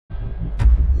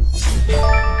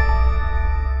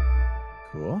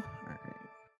Cool. All right.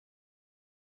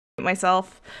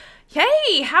 Myself.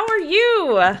 Hey, how are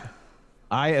you?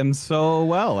 I am so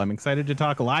well. I'm excited to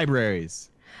talk libraries.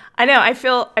 I know. I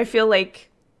feel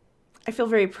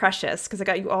very precious because I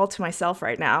got you all to myself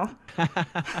right now.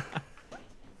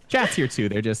 Chat's here too.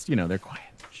 They're just, they're quiet.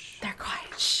 They're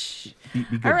quiet. Shh. Be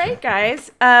good, All right, chat.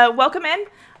 guys. Welcome in.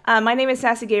 My name is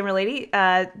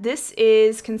SassyGamerLady. This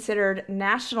is considered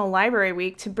National Library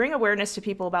Week to bring awareness to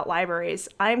people about libraries.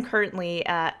 I am currently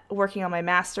working on my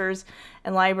master's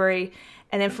in library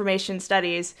and information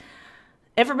science.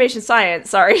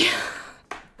 Sorry.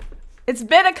 It's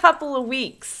been a couple of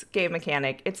weeks, Game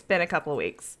Mechanic. It's been a couple of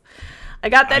weeks. I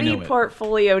got that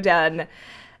e-portfolio done,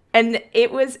 and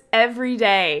it was every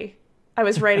day. I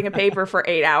was writing a paper for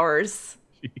 8 hours.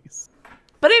 Jeez.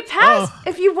 But it passed. Oh.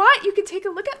 If you want, you can take a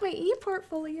look at my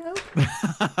e-portfolio.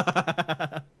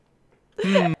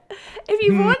 If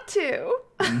you want to.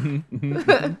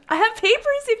 I have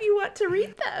papers if you want to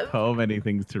read them. So many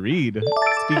things to read.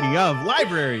 Speaking of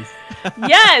libraries.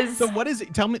 Yes. So what is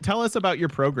it? Tell us about your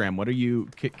program. What are you,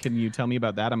 can you tell me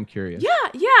about that? I'm curious.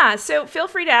 Yeah. So feel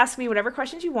free to ask me whatever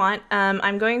questions you want.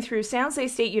 I'm going through San Jose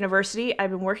State University. I've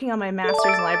been working on my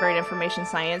master's in library and information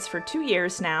science for 2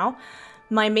 years now.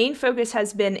 My main focus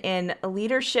has been in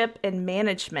leadership and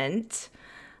management.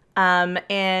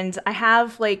 And I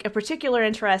have like a particular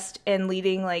interest in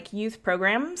leading like youth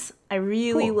programs. I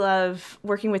really love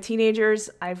working with teenagers.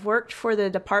 I've worked for the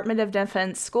Department of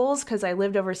Defense schools because I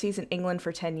lived overseas in England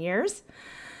for 10 years.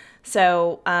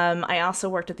 So I also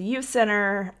worked at the youth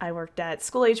center. I worked at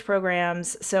school age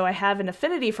programs. So I have an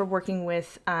affinity for working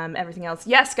with everything else.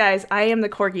 Yes, guys, I am the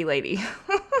corgi lady.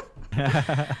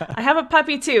 I have a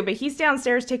puppy too, but he's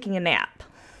downstairs taking a nap.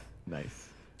 Nice.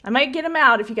 I might get him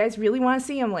out if you guys really want to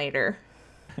see him later.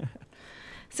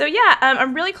 So yeah,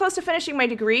 I'm really close to finishing my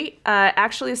degree.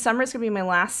 Actually, this summer is going to be my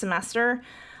last semester.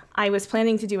 I was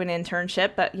planning to do an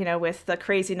internship, but with the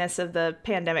craziness of the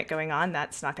pandemic going on,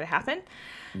 that's not going to happen.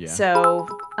 Yeah.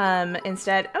 So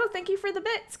instead, thank you for the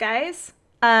bits, guys.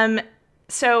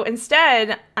 So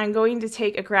instead, I'm going to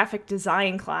take a graphic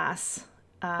design class.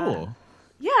 Cool.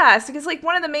 Yeah, because like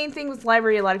one of the main things with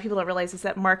library, a lot of people don't realize is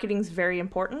that marketing is very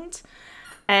important.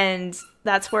 And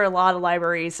that's where a lot of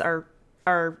libraries are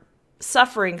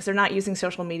suffering because they're not using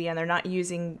social media and they're not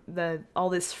using all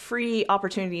this free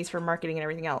opportunities for marketing and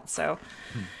everything else. So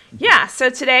yeah,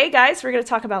 so today, guys, we're going to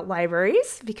talk about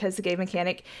libraries because the Game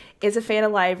Mechanic is a fan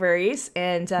of libraries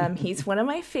and he's one of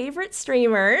my favorite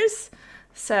streamers.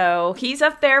 So he's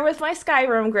up there with my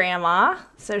Skyrim grandma.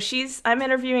 So I'm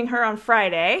interviewing her on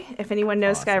Friday, if anyone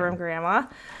knows awesome. Skyrim grandma.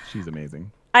 She's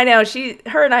amazing. I know,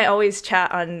 her and I always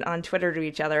chat on Twitter to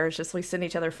each other. It's just we send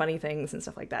each other funny things and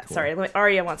stuff like that. Cool. Sorry,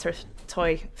 Arya wants her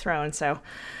toy thrown, so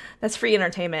that's free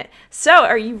entertainment. So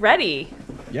are you ready?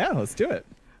 Yeah, let's do it.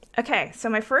 Okay, so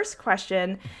my first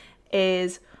question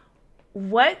is,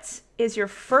 what is your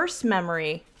first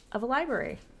memory of a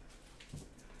library?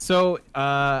 So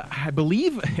I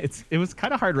believe it was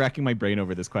kind of hard racking my brain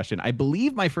over this question. I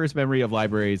believe my first memory of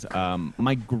libraries,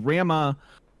 my grandma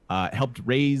helped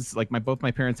raise, like both my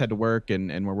parents had to work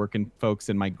and were working folks,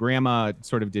 and my grandma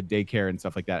sort of did daycare and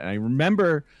stuff like that. And I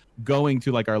remember going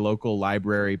to like our local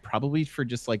library probably for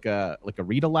just like a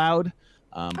read aloud.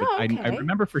 But I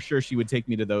remember for sure she would take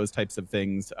me to those types of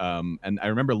things. And I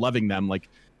remember loving them. Like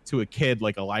to a kid,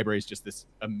 like a library is just this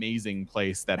amazing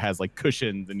place that has like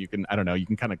cushions and you can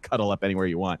kind of cuddle up anywhere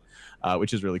you want,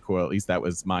 which is really cool. At least that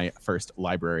was my first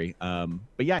library.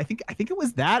 But yeah, I think it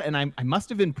was that. And I must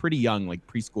have been pretty young, like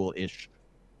preschool-ish,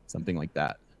 something like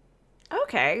that.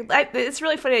 Okay. It's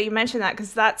really funny that you mentioned that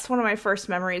because that's one of my first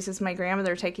memories is my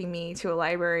grandmother taking me to a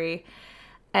library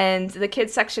and the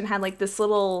kids section had like this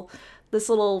little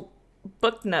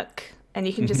book nook. And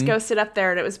you can just go sit up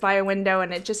there, and it was by a window,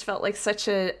 and it just felt like such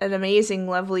an amazing,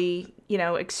 lovely,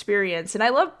 experience. And I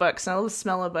love books, and I love the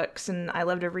smell of books, and I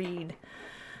love to read.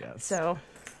 Yes. So,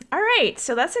 all right,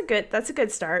 so that's a good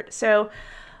start. So,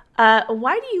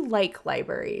 why do you like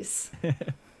libraries?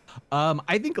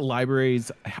 I think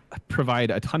libraries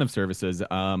provide a ton of services.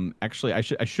 Actually, I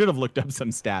should have looked up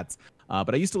some stats.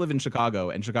 But I used to live in Chicago,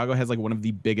 and Chicago has like one of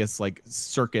the biggest like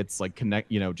circuits, like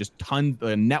just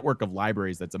a network of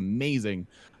libraries that's amazing.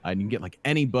 And you can get like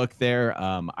any book there.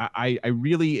 I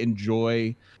really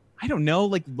enjoy, I don't know,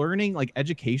 like learning, like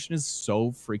education is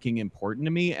so freaking important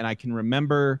to me. And I can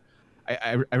remember,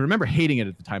 I remember hating it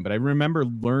at the time, but I remember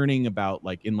learning about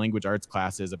like in language arts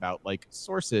classes about like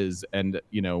sources and,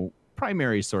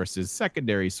 primary sources,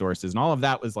 secondary sources, and all of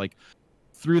that was like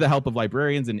through the help of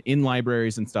librarians and in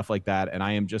libraries and stuff like that. And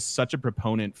I am just such a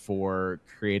proponent for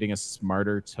creating a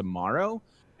smarter tomorrow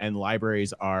and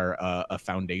libraries are a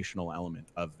foundational element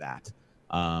of that.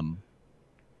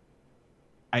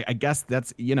 I guess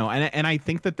that's, you know, and I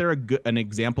think that they're an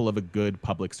example of a good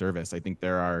public service. I think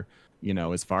there are, you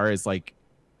know, as far as like,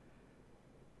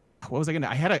 what was I gonna?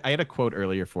 I had a quote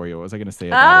earlier for you. What was I gonna say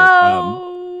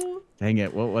about it? Dang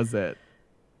it! What was it?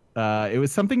 It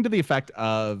was something to the effect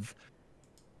of,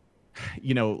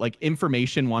 you know, like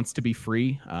information wants to be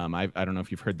free. I don't know if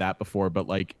you've heard that before, but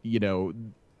like, you know,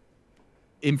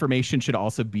 information should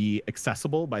also be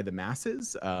accessible by the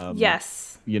masses.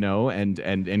 Yes. You know,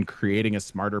 and creating a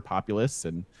smarter populace.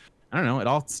 And I don't know, it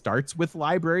all starts with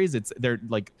libraries. They're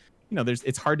like, you know,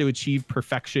 it's hard to achieve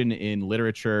perfection in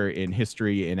literature, in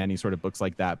history, in any sort of books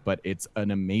like that, but it's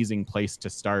an amazing place to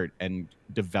start and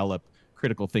develop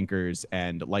critical thinkers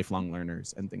and lifelong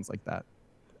learners and things like that.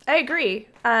 I agree.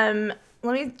 Let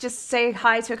me just say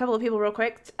hi to a couple of people real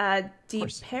quick.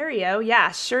 DePerio,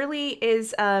 yeah, Shirley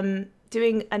is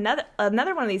doing another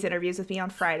one of these interviews with me on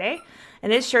Friday,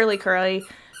 and it's Shirley Curley,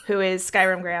 who is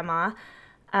Skyrim Grandma.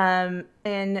 And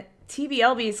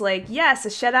TBLB's like, yes, a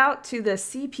shout out to the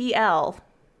CPL.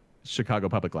 Chicago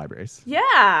Public Libraries.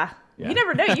 Yeah. You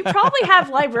never know. You probably have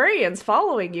librarians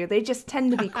following you. They just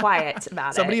tend to be quiet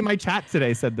about Somebody in my chat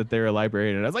today said that they're a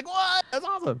librarian, and I was like, what? That's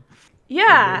awesome.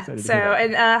 Yeah. So,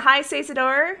 and hi,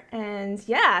 Sasador. And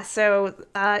yeah, so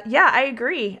yeah, I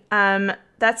agree.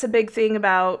 That's a big thing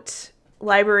about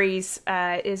libraries,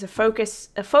 is a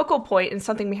focal point and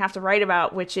something we have to write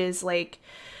about, which is like,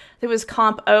 there was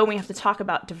Comp O, and we have to talk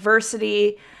about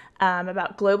diversity,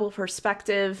 about global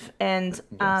perspective, and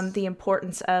the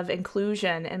importance of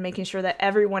inclusion and making sure that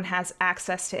everyone has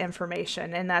access to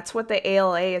information. And that's what the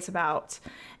ALA is about.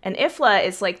 And IFLA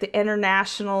is like the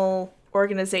international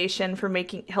organization for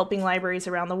helping libraries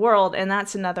around the world. And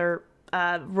that's another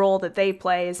role that they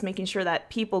play, is making sure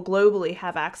that people globally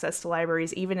have access to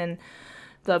libraries, even in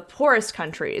the poorest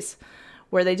countries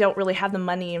where they don't really have the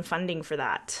money and funding for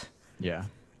that. Yeah.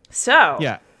 So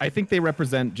yeah, I think they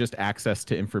represent just access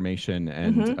to information,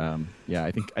 and yeah,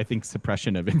 I think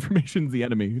suppression of information is the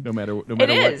enemy, no matter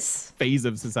what phase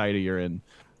of society you're in.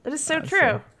 That is so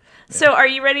true. So are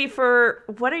you ready for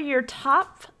what are your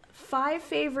top 5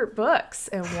 favorite books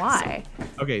and why?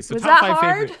 Okay, so was top that 5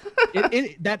 hard?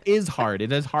 favorite. That is hard.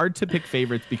 It is hard to pick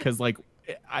favorites because like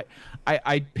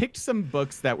I picked some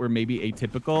books that were maybe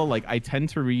atypical. Like I tend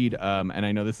to read, and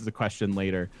I know this is a question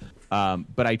later,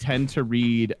 but I tend to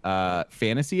read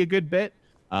fantasy a good bit.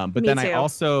 But Me then too. I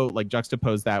also like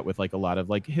juxtapose that with like a lot of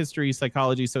like history,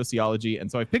 psychology, sociology, and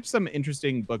so I picked some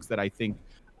interesting books that I think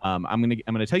I'm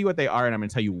gonna tell you what they are, and I'm gonna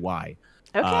tell you why.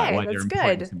 Okay, why that's they're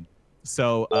important good. to me.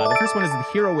 So the first one is The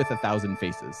Hero with a Thousand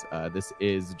Faces. This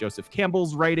is Joseph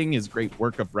Campbell's writing, his great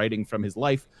work of writing from his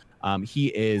life. He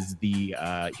is the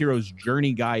hero's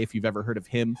journey guy, if you've ever heard of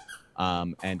him.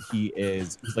 And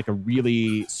he's like a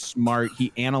really smart,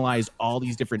 he analyzed all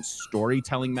these different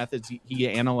storytelling methods. He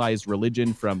analyzed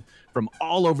religion from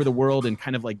all over the world and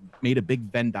kind of like made a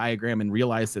big Venn diagram and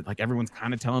realized that like everyone's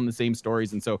kind of telling the same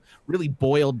stories. And so really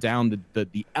boiled down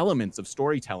the elements of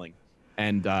storytelling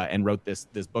and wrote this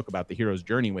book about the hero's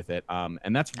journey with it.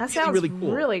 And that sounds really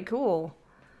cool. Really cool.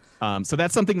 So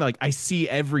that's something like I see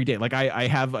every day. Like I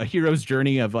have a hero's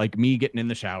journey of like me getting in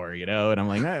the shower, you know, and I'm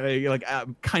like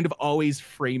I'm kind of always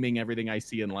framing everything I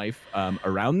see in life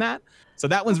around that. So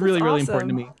that one's really important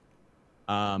to me.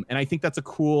 And I think that's a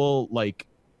cool, like,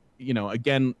 you know,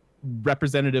 again,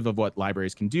 representative of what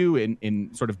libraries can do in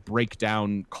sort of break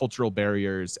down cultural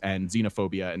barriers and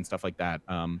xenophobia and stuff like that.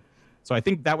 So I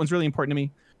think that one's really important to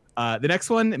me. The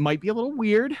next one, it might be a little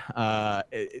weird.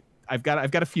 I've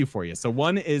got a few for you. So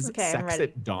one is Sex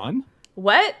at Dawn.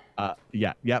 What?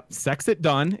 Yeah. Sex at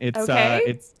Dawn. It's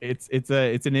okay. It's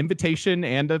an invitation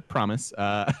and a promise.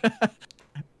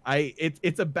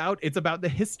 It's about the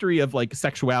history of like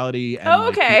sexuality and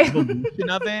like, the evolution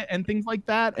of it and things like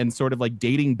that, and sort of like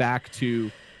dating back to,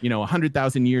 you know,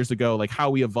 100,000 years ago, like how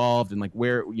we evolved and like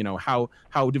where, you know, how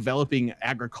developing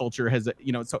agriculture has,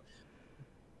 you know, so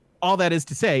all that is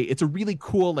to say, it's a really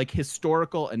cool like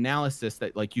historical analysis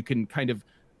that like you can kind of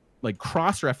like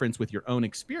cross-reference with your own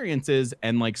experiences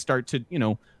and like start to, you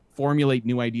know, formulate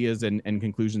new ideas and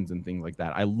conclusions and things like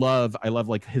that. I love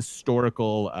like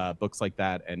historical books like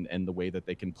that and the way that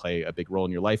they can play a big role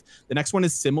in your life. The next one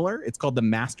is similar. It's called The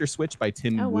Master Switch by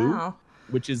Tim Wu,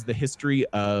 which is the history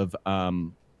of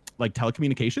like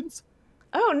telecommunications.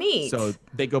 Oh, neat. So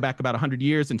they go back about 100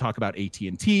 years and talk about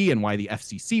AT&T and why the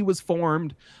FCC was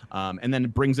formed. And then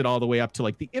it brings it all the way up to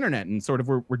like the internet. And sort of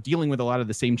we're dealing with a lot of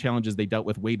the same challenges they dealt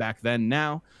with way back then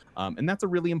now. And that's a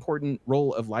really important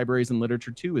role of libraries and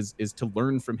literature too, is to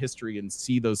learn from history and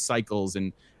see those cycles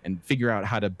and figure out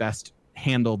how to best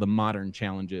handle the modern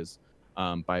challenges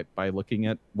by looking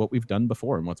at what we've done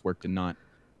before and what's worked and not.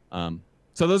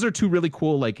 So those are two really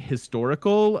cool like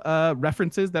historical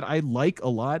references that I like a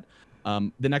lot.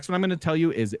 The next one I'm going to tell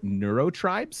you is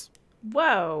Neurotribes.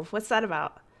 Whoa, what's that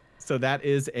about? So that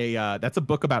is that's a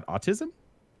book about autism.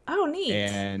 Oh, neat.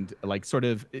 And like sort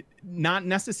of not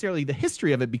necessarily the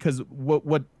history of it, because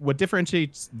what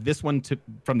differentiates this one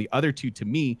from the other two to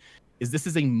me is this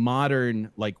is a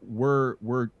modern, like we're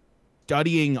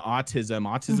studying autism.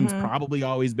 Autism's probably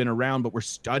always been around, but we're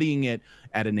studying it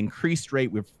at an increased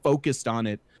rate. We're focused on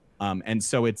it. And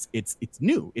so it's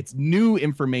new. It's new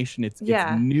information. It's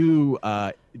new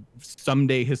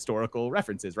someday historical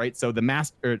references, right? So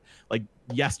the like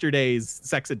yesterday's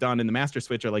Sex at Dawn and the Master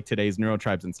Switch are like today's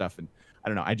Neurotribes and stuff. And I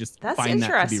don't know. I just find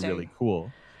that to be really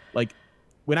cool. Like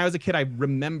when I was a kid, I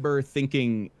remember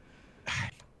thinking,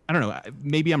 I don't know,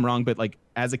 maybe I'm wrong, but like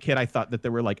as a kid, I thought that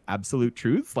there were like absolute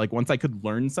truths. Like once I could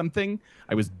learn something,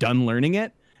 I was done learning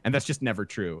it. And that's just never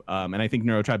true. And I think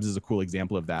Neurotribes is a cool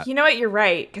example of that. You know what? You're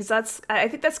right. Because I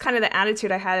think that's kind of the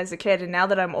attitude I had as a kid. And now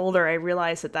that I'm older, I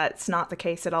realize that that's not the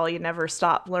case at all. You never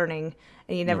stop learning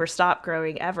and you never stop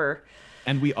growing ever.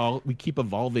 And we keep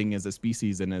evolving as a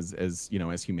species and as you know,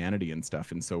 as humanity and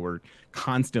stuff. And so we're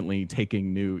constantly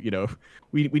taking new, you know,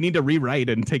 we need to rewrite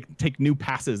and take new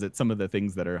passes at some of the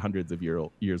things that are hundreds of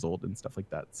years old and stuff like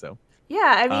that. So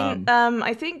yeah, I mean,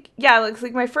 I think, yeah,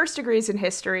 like my first degree is in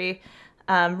history.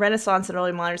 Renaissance and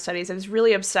early modern studies. I was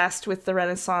really obsessed with the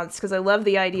Renaissance because I love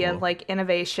the idea of like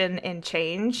innovation and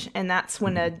change, and that's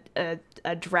when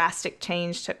a drastic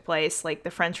change took place, like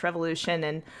the French Revolution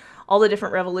and all the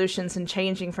different revolutions, and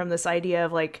changing from this idea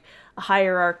of like a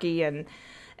hierarchy and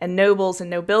nobles and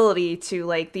nobility to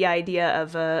like the idea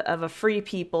of a free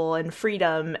people and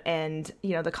freedom and, you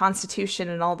know, the Constitution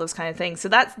and all those kind of things. So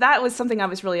that was something I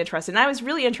was really interested in. I was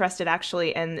really interested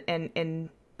actually in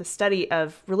the study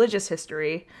of religious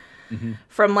history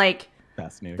from like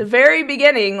the very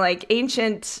beginning, like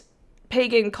ancient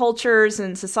pagan cultures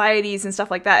and societies and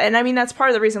stuff like that. And I mean, that's part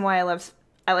of the reason why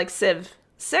I like Civ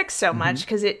 6 so much,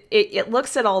 because it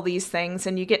looks at all these things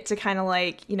and you get to kind of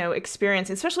like, you know,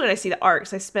 experience, especially when I see the art,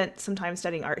 because I spent some time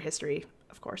studying art history,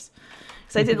 of course.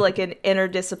 So I did like an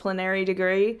interdisciplinary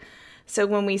degree. So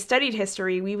when we studied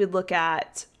history, we would look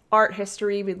at art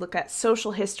history, we'd look at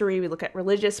social history, we'd look at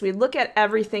religious, we'd look at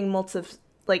everything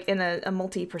like in a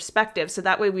multi-perspective. So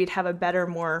that way we'd have a better,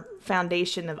 more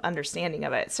foundation of understanding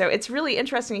of it. So it's really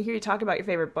interesting to hear you talk about your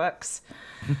favorite books.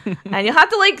 And you'll have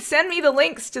to like send me the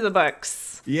links to the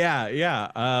books. Yeah.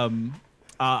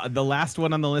 The last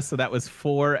one on the list, so that was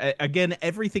 4. Again,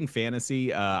 everything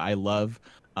fantasy I love.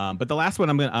 But the last one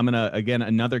I'm gonna again,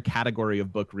 another category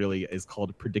of book really is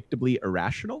called Predictably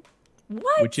Irrational.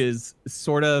 What? Which is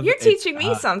sort of... You're teaching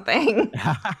me something.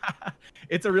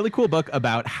 It's a really cool book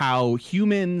about how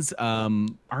humans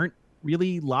aren't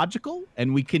really logical,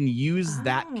 and we can use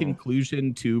that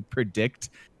conclusion to predict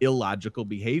illogical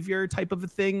behavior type of a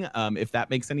thing, if that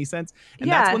makes any sense. And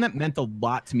that's one that meant a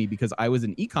lot to me because I was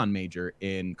an econ major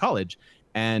in college,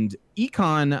 and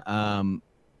econ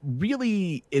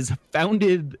really is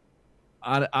founded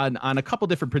on a couple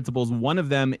different principles. One of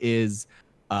them is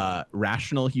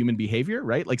rational human behavior,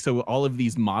 right? Like, so all of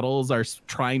these models are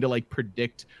trying to like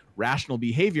predict rational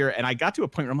behavior, and I got to a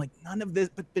point where I'm like, none of this,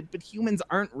 but humans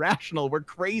aren't rational. We're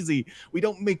crazy. We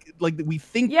don't make like we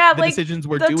think the like decisions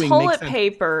we're doing. The toilet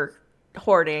paper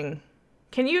hoarding.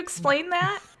 Can you explain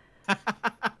that?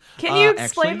 Can you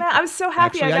explain that? I'm so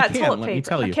happy I got toilet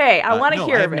paper. Okay, I want to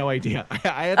hear I of have it. no idea. I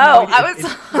had no idea.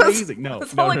 I was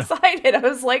so excited. I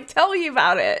was like, tell me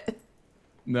about it.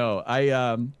 No,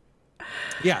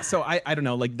 yeah, so I don't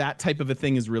know, like that type of a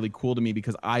thing is really cool to me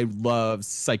because I love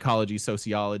psychology,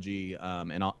 sociology,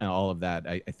 and all of that.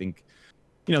 I think,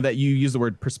 you know, that you used the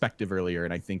word perspective earlier,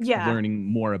 and I think learning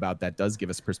more about that does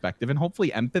give us perspective and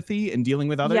hopefully empathy in dealing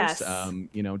with others. Yes.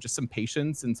 You know, just some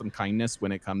patience and some kindness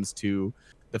when it comes to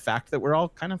the fact that we're all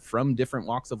kind of from different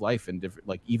walks of life and different,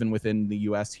 like even within the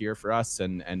U.S. here for us,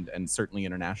 and certainly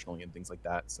internationally and things like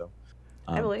that. So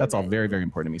that's all very, very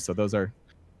important to me. So those are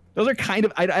kind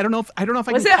of, I don't know if I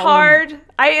was can it call hard?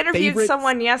 I interviewed favorites.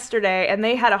 someone yesterday and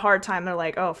they had a hard time. They're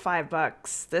like, oh,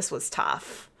 $5. This was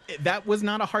tough. That was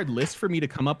not a hard list for me to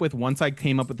come up with once I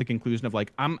came up with the conclusion of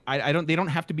like, they don't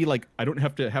have to be like, I don't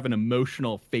have to have an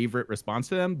emotional favorite response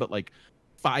to them, but like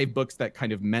 5 books that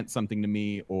kind of meant something to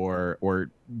me or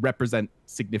represent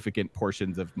significant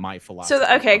portions of my philosophy.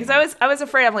 So, okay, because I was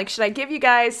afraid, I'm like, should I give you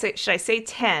guys, should I say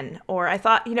 10? Or I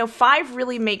thought, you know, 5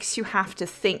 really makes you have to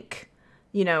think.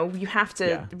 You know, you have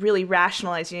to really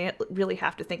rationalize. You really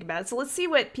have to think about it. So let's see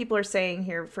what people are saying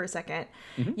here for a second.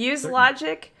 Use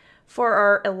logic, for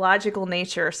our illogical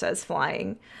nature, says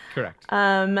Flying. Correct.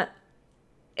 And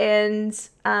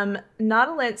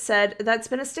Nautilent said, that's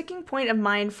been a sticking point of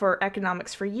mine for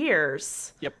economics for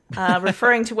years. Yep.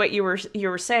 Referring to what you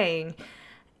were saying.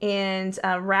 And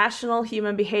rational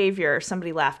human behavior.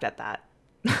 Somebody laughed at that.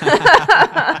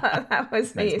 That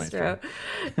was Maestro.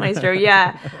 Maestro,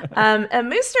 yeah.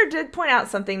 And Mooster did point out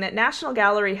something, that National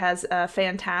Gallery has a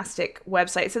fantastic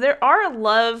website. So there are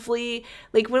lovely,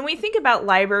 like when we think about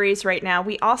libraries right now,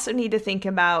 we also need to think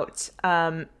about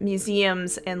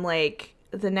museums, and like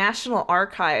the National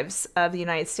Archives of the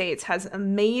United States has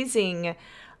amazing,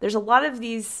 there's a lot of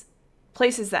these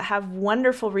places that have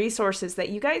wonderful resources that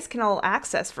you guys can all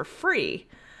access for free.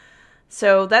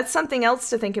 So that's something else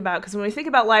to think about, because when we think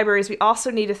about libraries, we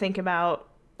also need to think about,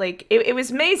 like, it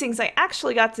was amazing because I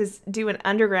actually got to do an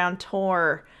underground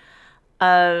tour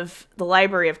of the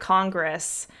Library of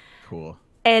Congress. Cool.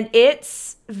 And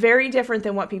it's very different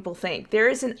than what people think. There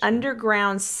is an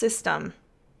underground system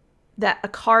that a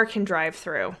car can drive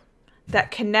through that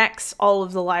connects all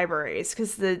of the libraries,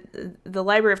 because the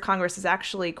Library of Congress is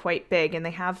actually quite big, and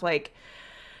they have like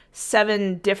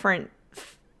 7 different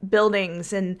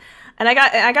buildings, and I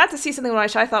got to see something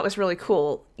which I thought was really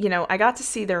cool. You know, I got to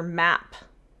see their map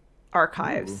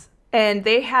archives. Ooh. And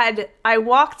I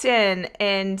walked in,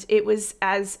 and it was,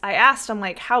 as I asked, I'm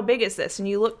like, how big is this? And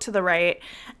you look to the right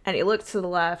and you look to the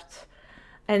left,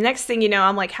 and next thing you know,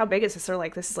 I'm like, how big is this? They're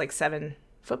like, this is like 7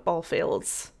 football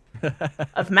fields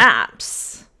of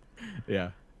maps.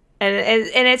 Yeah.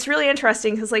 And it's really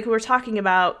interesting because, like, we talk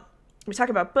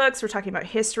about books, we're talking about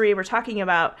history, we're talking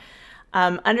about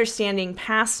understanding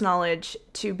past knowledge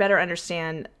to better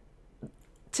understand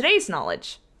today's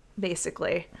knowledge,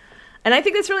 basically. And I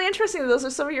think that's really interesting that those are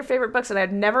some of your favorite books, and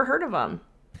I'd never heard of them.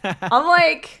 I'm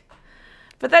like,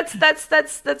 but that's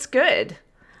good.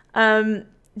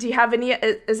 Do you have any?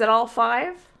 Is it all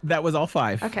 5? That was all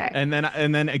 5. Okay. And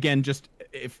then again, just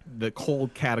if the whole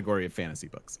category of fantasy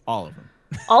books, all of them.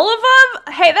 All of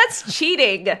them? Hey, that's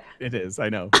cheating. It is. I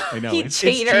know. You It's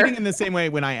cheater. cheating in the same way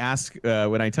when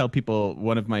I tell people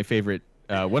one of my favorite,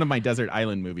 one of my desert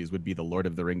island movies would be the Lord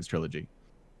of the Rings trilogy.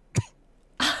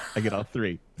 I get all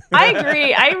 3. I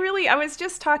agree. I was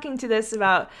just talking to this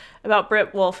about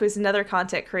Britt Wolf, who's another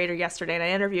content creator, yesterday, and I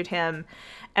interviewed him,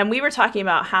 and we were talking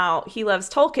about how he loves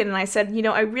Tolkien, and I said, you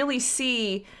know, I really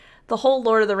see the whole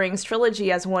Lord of the Rings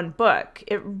trilogy as one book.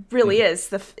 It really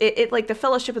is. It like the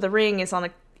Fellowship of the Ring ends on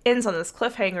this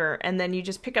cliffhanger, and then you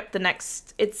just pick up the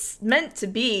next. It's meant to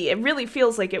be. It really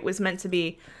feels like it was meant to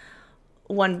be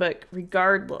one book,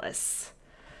 regardless.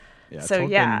 Yeah, so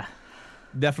Tolkien yeah,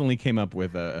 definitely came up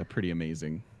with a pretty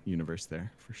amazing universe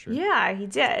there, for sure. Yeah, he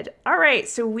did. All right,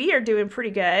 so we are doing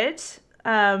pretty good.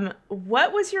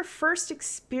 What was your first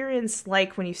experience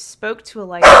like when you spoke to a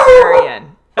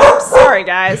librarian? Oops, sorry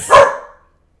guys.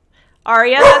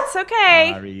 Aria, that's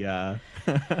okay. Aria.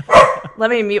 Let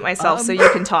me mute myself so you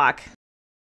can talk.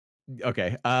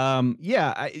 Okay.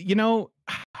 Yeah,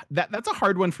 that's a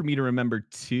hard one for me to remember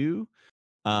too.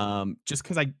 Just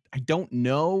because I don't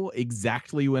know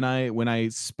exactly when I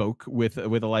spoke with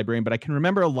a librarian, but I can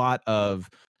remember a lot of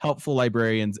helpful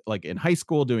librarians, like in high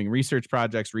school, doing research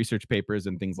projects, research papers,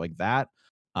 and things like that.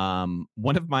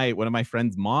 One of my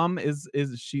friend's mom is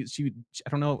she I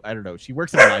don't know, she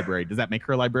works in a library. Does that make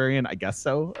her a librarian? I guess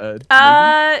so.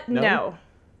 No.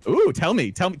 Ooh, tell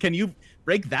me, can you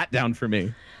break that down for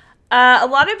me? A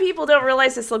lot of people don't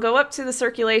realize this. They'll go up to the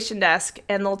circulation desk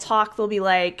and they'll be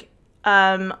like,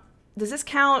 does this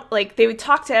count? Like, they would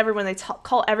talk to everyone. They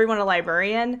call everyone a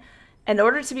librarian. In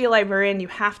order to be a librarian, you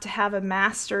have to have a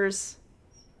master's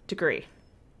degree.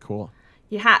 Cool.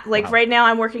 You have, like, wow. Right now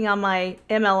I'm working on my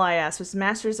MLIS, which is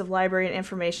Masters of Library and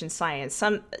Information Science.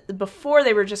 Before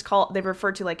they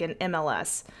referred to like an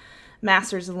MLS,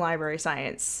 Masters of Library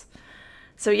Science.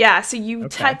 So yeah, so you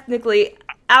technically,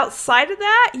 outside of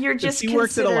that, you're just she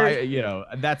works at a library,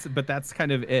 that's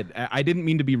kind of it. I didn't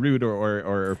mean to be rude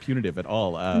or punitive at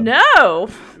all. No.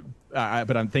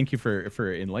 But thank you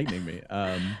for enlightening me.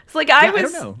 It's like I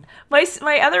don't know.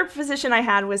 My other position I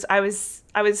had was I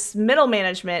was middle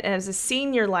management, and I was a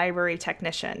senior library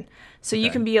technician. So you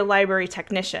can be a library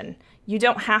technician. You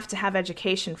don't have to have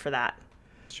education for that.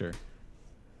 Sure.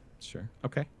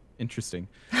 Okay. Interesting.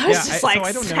 So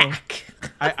I don't know.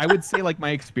 I would say like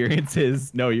my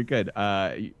experiences. No, you're good.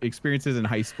 Experiences in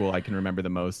high school, I can remember the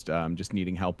most. Just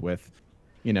needing help with,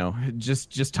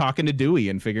 just talking to Dewey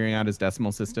and figuring out his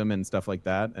decimal system and stuff like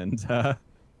that, and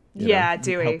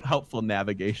Dewey, helpful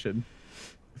navigation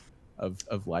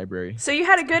of library. So you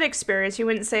had a good experience. You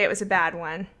wouldn't say it was a bad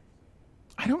one.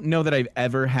 I don't know that I've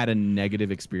ever had a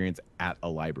negative experience at a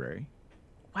library.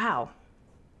 Wow.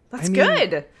 That's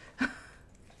good.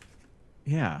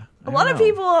 Yeah. A lot of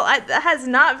people, that has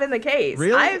not been the case.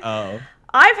 Really?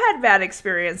 I've had bad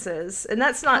experiences, and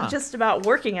that's not just about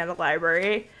working at a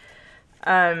library.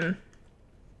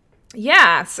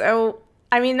 Yeah, so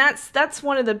I mean that's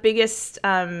one of the biggest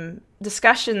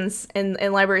discussions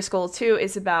in library school too,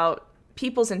 is about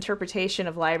people's interpretation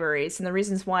of libraries, and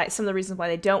some of the reasons why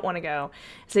they don't want to go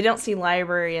is they don't see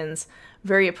librarians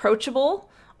very approachable,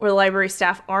 or the library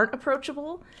staff aren't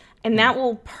approachable, and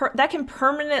that can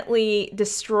permanently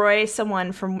destroy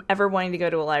someone from ever wanting to go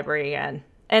to a library again.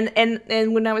 And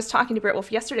when I was talking to Britt Wolf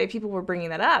yesterday, people were bringing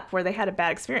that up where they had a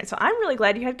bad experience. So I'm really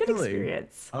glad you had good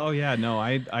experience. Oh yeah, no,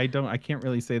 I can't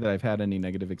really say that I've had any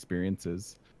negative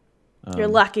experiences. You're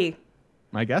lucky.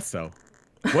 I guess so.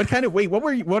 What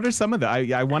are some of the?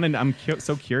 I'm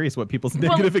so curious what people's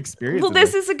negative experiences. Well,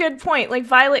 this is a good point. Like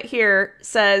Violet here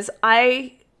says,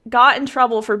 I got in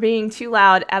trouble for being too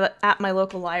loud at my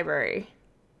local library.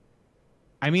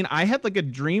 I mean, I had like a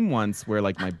dream once where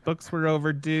like my books were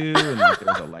overdue and like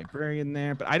there was a librarian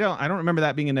there, but I don't remember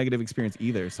that being a negative experience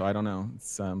either. So I don't know.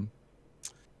 It's I don't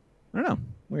know.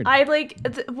 Weird.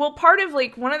 Part of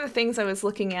like one of the things I was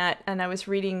looking at, and I was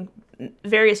reading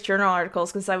various journal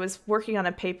articles because I was working on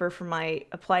a paper for my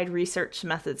applied research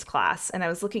methods class, and I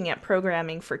was looking at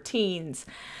programming for teens.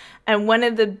 And one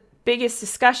of the biggest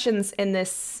discussions in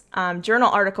this journal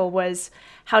article was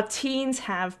how teens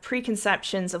have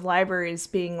preconceptions of libraries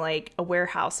being like a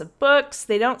warehouse of books.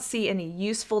 They don't see any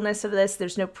usefulness of this.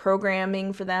 There's no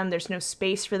programming for them. There's no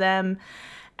space for them.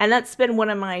 And that's been one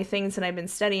of my things that I've been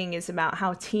studying, is about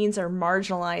how teens are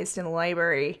marginalized in the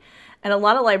library. And a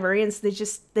lot of librarians,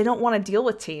 they don't want to deal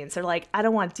with teens. They're like, I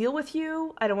don't want to deal with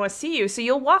you. I don't want to see you. So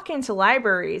you'll walk into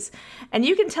libraries and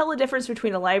you can tell the difference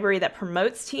between a library that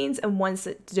promotes teens and ones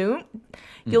that don't.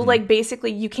 You'll like,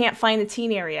 basically, you can't find the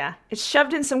teen area. It's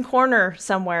shoved in some corner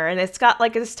somewhere, and it's got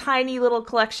like this tiny little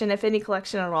collection, if any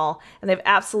collection at all. And they have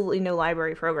absolutely no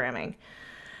library programming.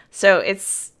 So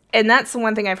and that's the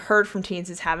one thing I've heard from teens,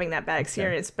 is having that bad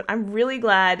experience. But I'm really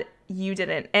glad you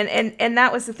didn't. And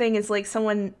that was the thing, is like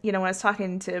someone, when I was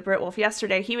talking to Britt Wolf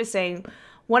yesterday, he was saying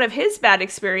one of his bad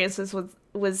experiences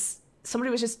was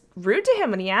somebody was just rude to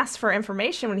him when he asked for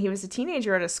information when he was a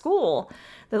teenager at a school.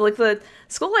 That like the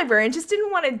school librarian just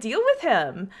didn't want to deal with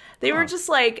him. They were just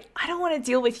like, I don't want to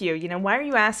deal with you. Why are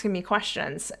you asking me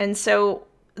questions? And so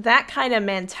that kind of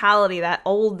mentality, that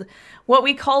what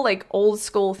we call like old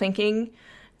school thinking,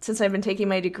 since I've been taking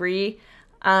my degree,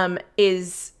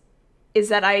 is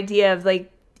that idea of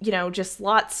like, just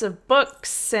lots of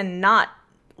books and not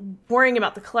worrying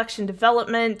about the collection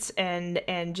development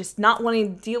and just not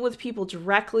wanting to deal with people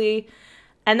directly.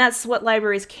 And that's what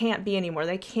libraries can't be anymore.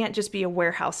 They can't just be a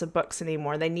warehouse of books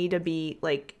anymore. They need to be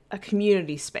like a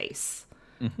community space,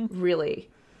 really.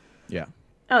 Yeah.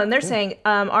 Oh, and they're saying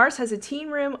ours has a teen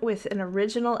room with an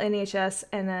original NHS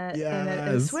and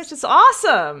a Switch. It's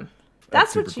awesome.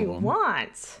 That's what you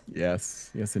want.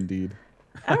 Yes, indeed.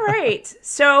 All right.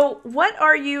 So what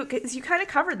are you, because you kind of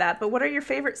covered that, but what are your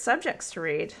favorite subjects to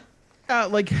read?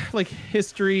 Like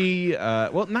history.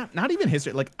 Well, not even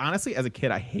history. Like, honestly, as a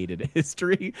kid, I hated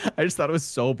history. I just thought it was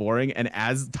so boring. And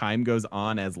as time goes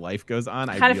on, as life goes on,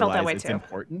 I realize its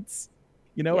importance.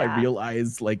 I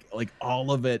realized like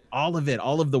all of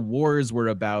the wars were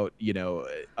about,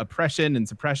 oppression and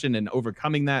suppression and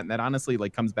overcoming that. And that honestly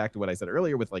like comes back to what I said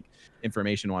earlier with like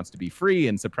information wants to be free,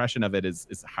 and suppression of it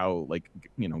is how like,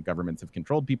 governments have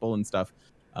controlled people and stuff.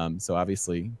 So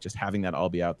obviously just having that all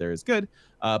be out there is good.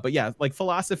 But yeah, like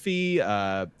philosophy,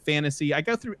 fantasy, I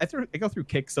go through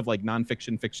kicks of like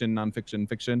nonfiction, fiction, nonfiction,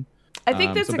 fiction. I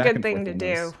think that's a good thing to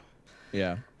do.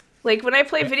 Yeah. Like when I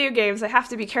play video games, I have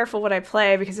to be careful what I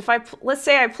play, because if let's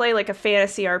say I play like a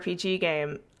fantasy RPG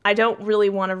game, I don't really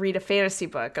want to read a fantasy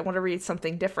book. I want to read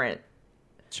something different.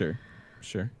 Sure.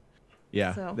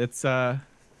 Yeah. So. That's I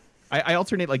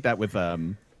alternate like that with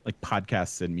like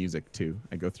podcasts and music too.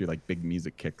 I go through like big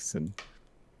music kicks and.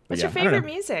 What's your favorite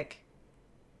music?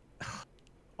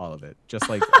 All of it, just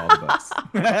like all the books.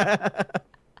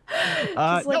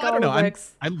 I don't know.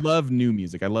 I love new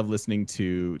music. I love listening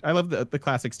to. I love the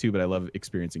classics too, but I love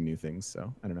experiencing new things.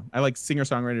 So I don't know. I like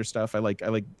singer-songwriter stuff. I like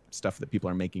stuff that people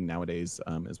are making nowadays,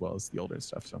 as well as the older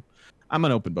stuff. So I'm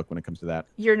an open book when it comes to that.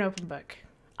 You're an open book.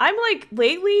 I'm like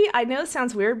lately. I know it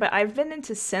sounds weird, but I've been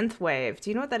into synthwave. Do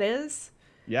you know what that is?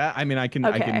 Yeah, I mean, I can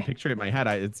picture it in my head.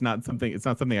 It's not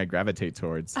something I gravitate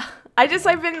towards.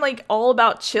 I've been like all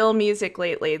about chill music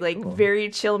lately, like very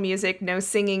chill music, no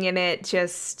singing in it,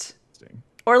 just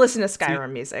or listen to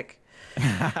Skyrim music.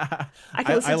 I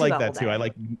like that too. I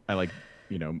like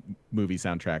movie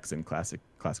soundtracks and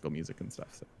classical music and stuff.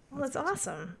 So Well, that's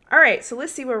awesome. All right, so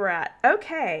let's see where we're at.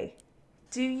 Okay.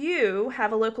 Do you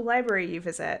have a local library you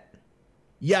visit?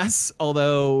 Yes,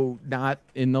 although not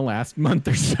in the last month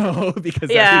or so because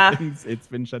it's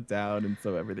been shut down, and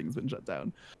so everything's been shut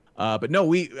down. But no,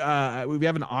 we have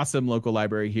an awesome local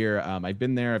library here. I've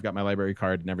been there. I've got my library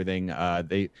card and everything.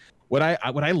 What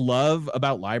I love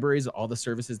about libraries, all the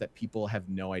services that people have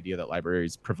no idea that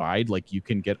libraries provide. Like you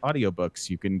can get audiobooks,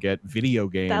 you can get video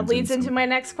games. That leads into my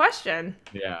next question.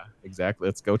 Yeah, exactly.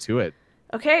 Let's go to it.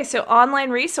 Okay, so online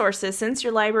resources. Since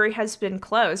your library has been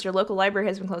closed, your local library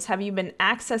has been closed, have you been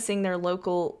accessing their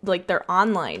local, like their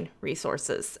online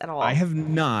resources at all? I have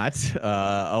not,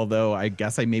 although I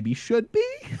guess I maybe should be.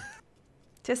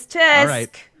 Tisk tisk. All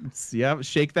right. Yeah,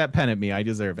 shake that pen at me. I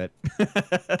deserve it.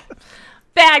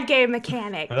 Bad game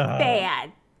mechanic.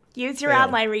 Bad. Use your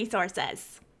online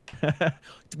resources.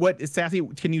 What, Sassy,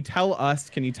 can you tell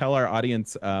our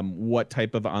audience what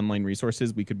type of online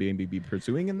resources we could maybe be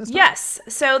pursuing in this? Yes.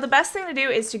 So the best thing to do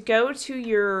is to go to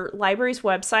your library's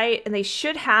website, and they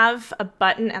should have a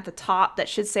button at the top that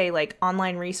should say like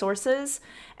online resources.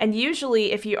 And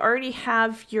usually if you already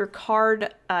have your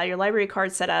card, your library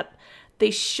card set up,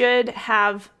 they should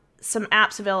have some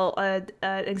apps available.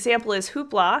 An example is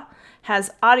Hoopla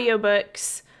has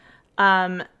audiobooks,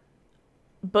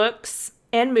 books,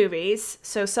 and movies.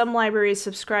 So some libraries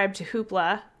subscribe to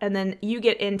Hoopla, and then you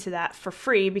get into that for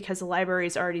free because the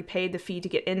library's already paid the fee to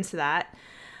get into that.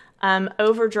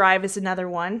 Overdrive is another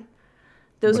one.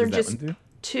 Those are just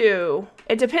two.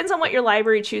 It depends on what your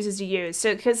library chooses to use.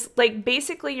 So, because like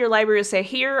basically your library will say,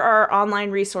 here are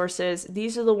online resources.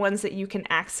 These are the ones that you can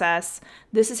access.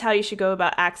 This is how you should go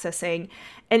about accessing.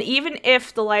 And even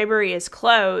if the library is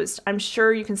closed, I'm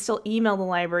sure you can still email the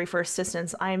library for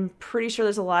assistance. I'm pretty sure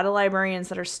there's a lot of librarians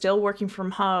that are still working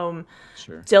from home,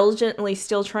 diligently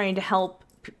still trying to help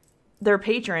their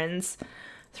patrons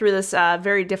through this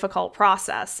very difficult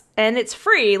process. And it's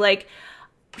free. Like,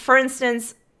 for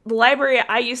instance, the library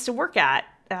I used to work at,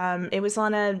 it was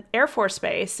on an Air Force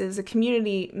base. It was a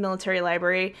community military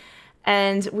library,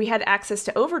 and we had access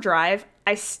to Overdrive.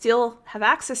 I still have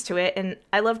access to it, and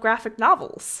I love graphic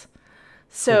novels.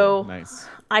 So nice.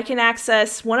 I can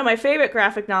access one of my favorite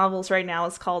graphic novels right now.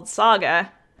 It's called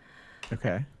Saga.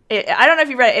 Okay. I don't know if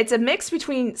you read it. It's a mix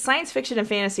between science fiction and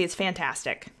fantasy. It's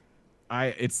fantastic.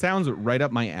 It sounds right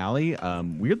up my alley.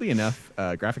 Weirdly enough,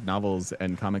 graphic novels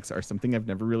and comics are something I've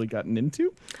never really gotten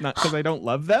into. Not because I don't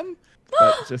love them,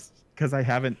 but just because I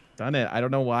haven't done it. I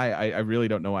don't know why. I really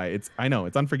don't know why. I know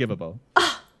it's unforgivable.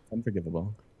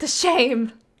 Unforgivable. The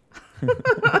shame.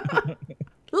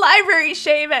 Library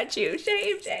shame at you.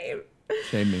 Shame, shame.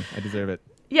 Shame me. I deserve it.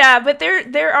 Yeah, but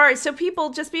there are, so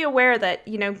people just be aware that,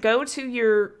 you know, go to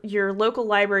your local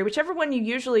library, whichever one you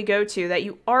usually go to, that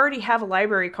you already have a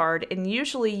library card, and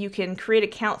usually you can create an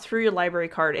account through your library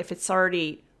card if it's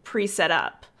already pre-set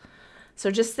up. So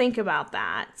just think about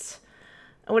that.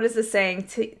 What is this saying?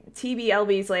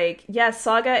 TBLB's like, yes,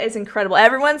 Saga is incredible.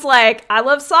 Everyone's like, I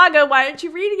love Saga. Why aren't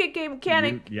you reading it, Game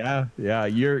Mechanic? Yeah.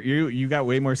 You got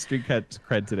way more street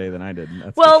cred today than I did.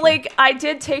 That's well, like, I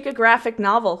did take a graphic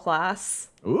novel class.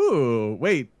 Ooh,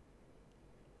 wait.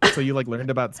 So you like learned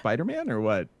about Spider-Man or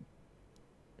what?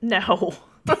 No.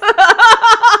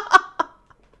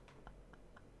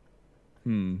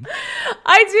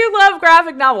 I do love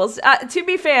graphic novels. To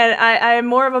be fair, I am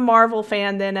more of a Marvel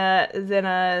fan than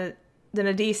a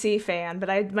DC fan.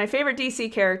 But my favorite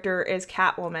DC character is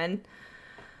Catwoman,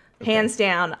 hands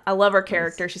down. I love her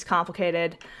character. She's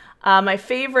complicated. My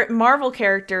favorite Marvel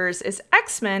characters is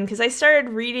X-Men, because I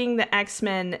started reading the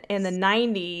X-Men in the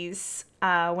 90s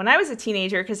when I was a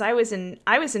teenager, because I was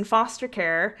in foster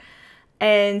care.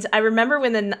 And I remember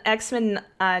when the X-Men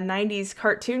 90s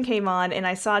cartoon came on, and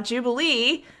I saw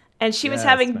Jubilee, and she was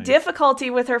having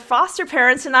difficulty with her foster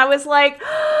parents, and I was like,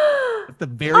 that's the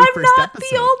very I'm first not episode.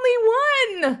 the only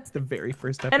one. It's the very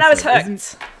first episode. And I was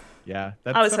hooked. Yeah,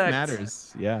 that stuff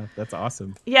matters. Yeah, that's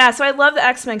awesome. Yeah, so I love the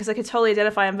X-Men because I could totally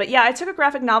identify them. But yeah, I took a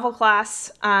graphic novel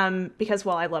class because,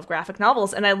 well, I love graphic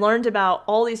novels. And I learned about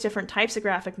all these different types of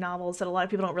graphic novels that a lot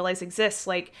of people don't realize exist.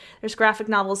 Like, there's graphic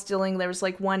novels there was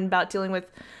like one about dealing with,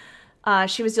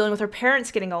 she was dealing with her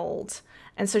parents getting old.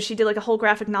 And so she did like a whole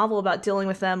graphic novel about dealing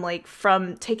with them, like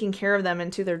from taking care of them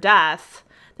into their death.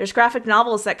 There's graphic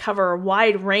novels that cover a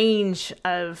wide range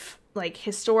of like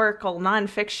historical,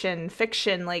 nonfiction,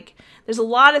 fiction. Like, there's a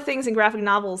lot of things in graphic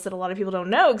novels that a lot of people don't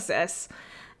know exists,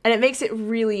 and it makes it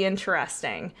really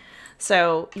interesting.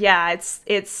 So yeah,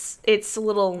 it's a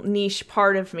little niche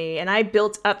part of me, and I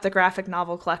built up the graphic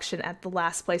novel collection at the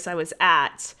last place I was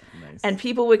at. Nice. And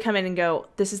people would come in and go,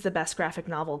 "This is the best graphic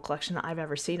novel collection I've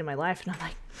ever seen in my life," and I'm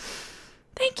like,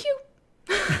 "Thank you."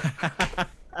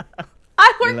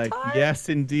 I You're worked like, hard. yes,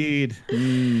 indeed.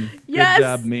 Yes. Good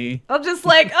job, me. I'm just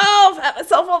like, oh, pat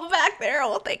myself on the back there.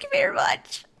 Well, thank you very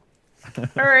much.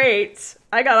 All right.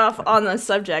 I got off on the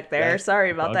subject there.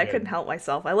 Sorry about that. Good. Couldn't help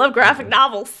myself. I love graphic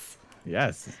novels.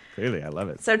 Yes, clearly. I love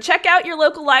it. So check out your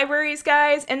local libraries,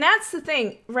 guys. And that's the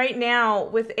thing. Right now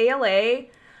with ALA,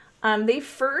 they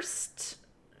first,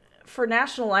 for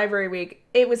National Library Week,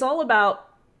 it was all about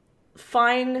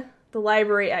find the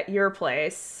library at your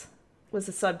place was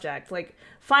the subject. Like,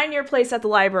 find your place at the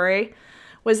library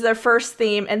was their first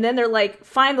theme. And then they're like,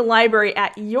 find the library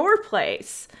at your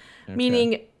place. Okay.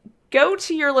 Meaning, go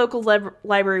to your local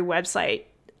library website,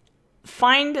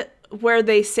 find where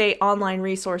they say online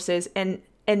resources, and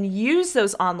use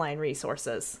those online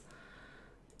resources.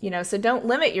 You know, so don't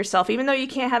limit yourself. Even though you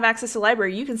can't have access to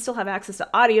library, you can still have access to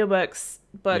audiobooks,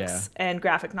 books, and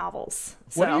graphic novels.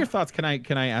 What are your thoughts? Can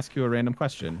I ask you a random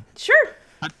question? Sure.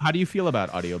 How do you feel about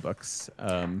audiobooks?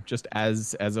 Just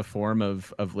as a form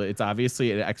of it's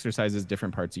obviously it exercises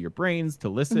different parts of your brains to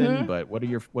listen, but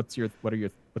what's your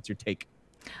take?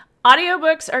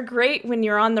 Audiobooks are great when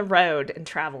you're on the road and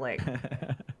traveling.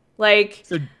 Like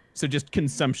so just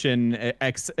consumption,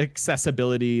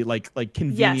 accessibility, like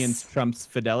convenience trumps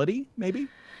fidelity, maybe?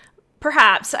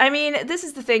 Perhaps. I mean, this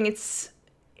is the thing.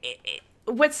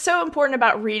 What's so important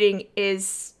about reading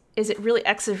is it really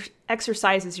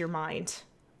exercises your mind.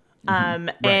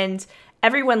 Right. And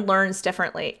everyone learns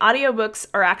differently. Audiobooks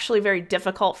are actually very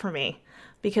difficult for me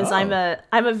because I'm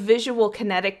a visual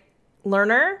kinetic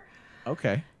learner.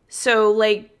 Okay. So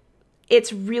like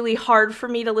it's really hard for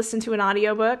me to listen to an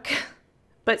audiobook.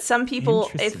 But some people,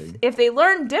 if they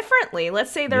learn differently,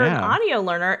 let's say they're an audio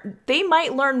learner, they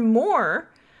might learn more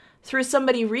through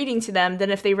somebody reading to them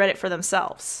than if they read it for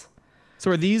themselves.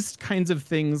 So are these kinds of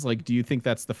things, like, do you think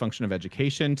that's the function of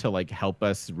education to like help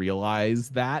us realize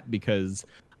that? Because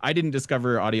I didn't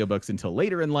discover audiobooks until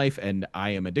later in life, and I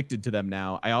am addicted to them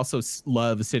now. I also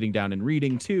love sitting down and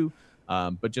reading too.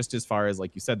 But just as far as,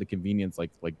 like you said, the convenience,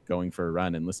 like going for a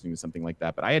run and listening to something like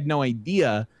that. But I had no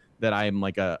idea that I'm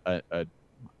like a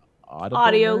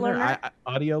audio learner.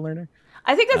 Audio learner.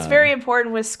 I think that's very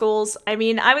important with schools. I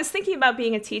mean, I was thinking about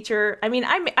being a teacher. I mean,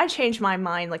 I changed my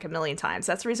mind like a million times.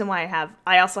 That's the reason why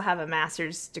I also have a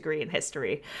master's degree in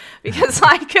history, because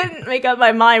I couldn't make up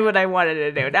my mind what I wanted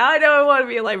to do. Now I know I want to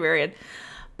be a librarian.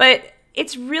 But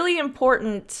it's really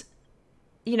important,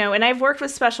 you know, and I've worked with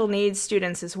special needs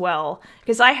students as well,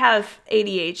 because I have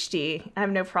ADHD. I have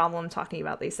no problem talking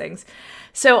about these things.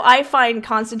 So I find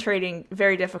concentrating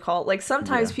very difficult. Like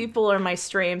sometimes people are in my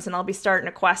streams and I'll be starting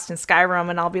a quest in Skyrim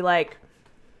and I'll be like,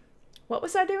 what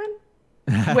was I doing?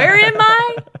 Where am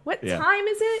I? What time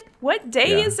is it? What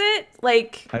day is it?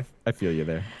 Like, I feel you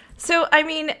there. So, I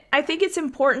mean, I think it's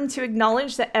important to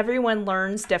acknowledge that everyone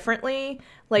learns differently.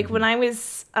 Like when I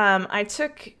was, I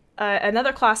took,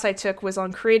 another class I took was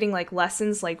on creating like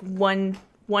lessons, like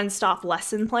one-stop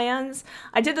lesson plans.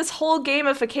 I did this whole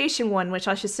gamification one, which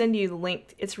I should send you the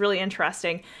link. It's really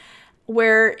interesting,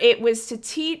 where it was to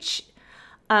teach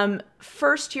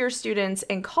first-year students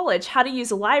in college how to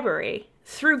use a library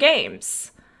through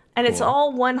games. And it's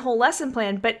all one whole lesson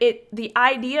plan, but the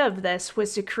idea of this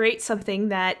was to create something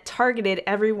that targeted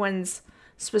everyone's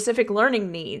specific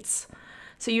learning needs.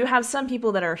 So you have some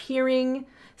people that are hearing,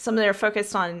 some that are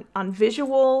focused on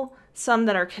visual, some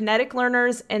that are kinetic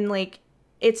learners, and like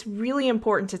it's really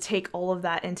important to take all of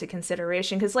that into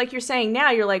consideration. Because like you're saying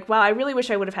now, you're like, wow, I really wish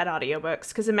I would have had audiobooks.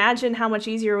 Because imagine how much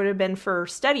easier it would have been for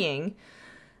studying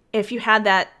if you had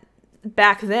that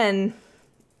back then.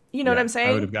 You know what I'm saying?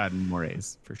 I would have gotten more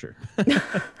A's for sure.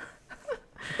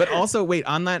 But also, wait,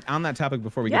 on that topic,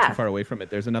 before we get too far away from it,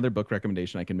 there's another book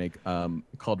recommendation I can make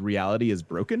called "Reality is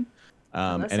Broken."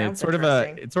 And it's sort of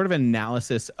an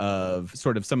analysis of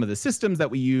sort of some of the systems that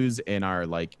we use in our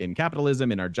in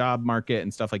capitalism, in our job market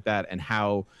and stuff like that, and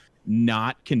how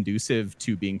not conducive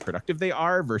to being productive they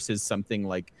are versus something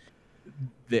like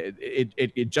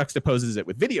it juxtaposes it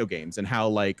with video games, and how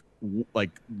like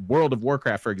World of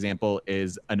Warcraft, for example,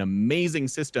 is an amazing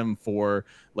system for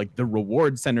like the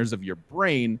reward centers of your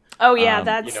brain. Oh yeah,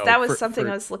 that was something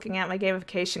I was looking at in my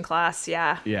gamification class.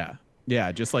 Yeah,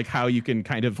 just like how you can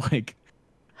kind of like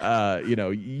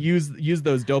use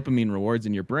those dopamine rewards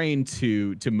in your brain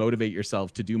to motivate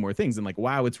yourself to do more things. And like,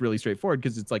 wow, it's really straightforward,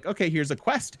 because it's like, okay, here's a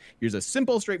quest, here's a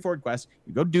simple straightforward quest,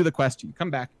 you go do the quest, you come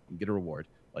back, you get a reward.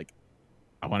 Like,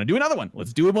 I want to do another one,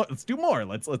 let's do more,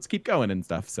 let's keep going and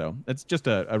stuff. So that's just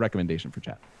a recommendation for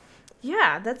chat.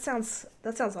 Yeah, that sounds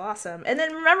awesome. And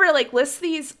then remember, like, list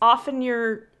these off in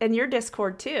your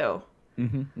Discord too.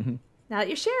 Now that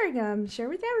you're sharing them, share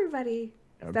with everybody.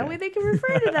 Okay. That way they can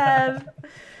refer to them.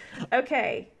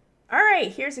 Okay. All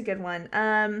right, here's a good one.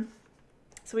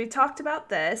 So we talked about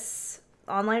this,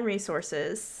 online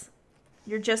resources.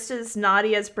 You're just as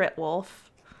naughty as Brit Wolf.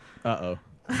 Uh-oh.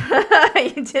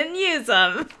 You didn't use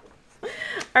them.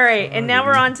 All right, and now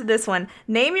we're on to this one.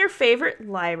 Name your favorite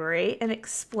library and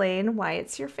explain why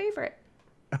it's your favorite.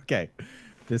 Okay.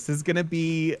 This is going to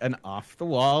be an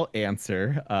off-the-wall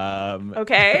answer.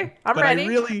 Okay, I'm but ready. I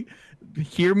really,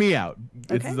 hear me out.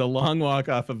 This Okay. is a long walk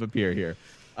off of a pier here.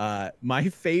 My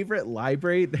favorite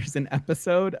library, there's an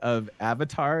episode of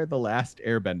Avatar: The Last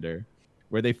Airbender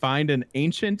where they find an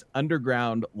ancient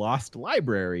underground lost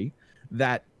library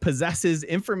that possesses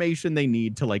information they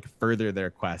need to like further their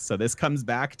quest. So this comes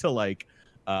back to like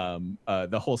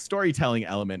the whole storytelling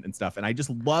element and stuff. And I just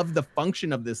love the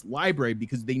function of this library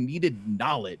because they needed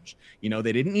knowledge. You know,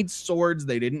 they didn't need swords,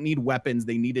 they didn't need weapons,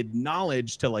 they needed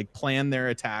knowledge to like plan their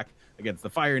attack against the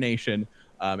Fire Nation.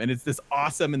 And it's this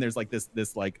awesome, and there's like this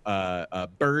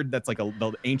bird that's like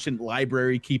the ancient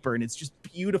library keeper, and it's just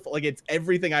beautiful. Like it's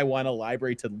everything I want a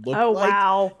library to look like.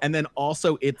 Wow. And then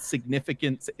also its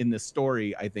significance in the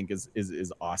story, I think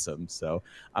is awesome. So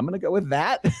I'm gonna go with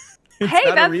that. It's Hey,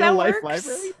 not that a real life works.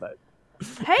 library, but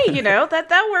Hey, you know,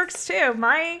 that works too.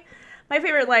 My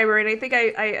favorite library, and I think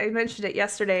I mentioned it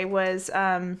yesterday, was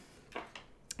when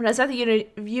I was at the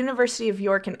University of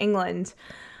York in England.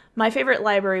 My favorite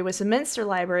library was the Minster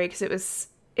Library because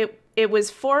it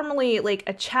was formerly like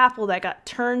a chapel that got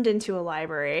turned into a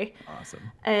library.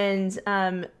 awesome.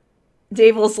 And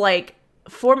Dave was like,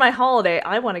 for my holiday,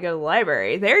 I want to go to the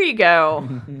library. There you go.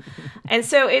 And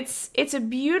so it's a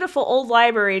beautiful old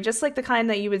library, just like the kind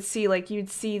that you would see, like you'd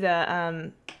see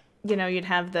the, you'd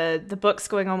have the books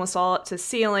going almost all up to the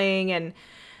ceiling. And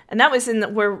that was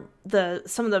where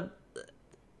some of the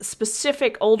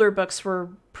specific older books were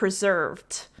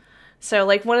preserved. So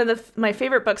like one of my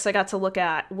favorite books I got to look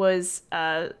at was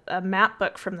a map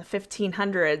book from the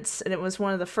 1500s, and it was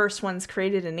one of the first ones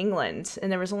created in England.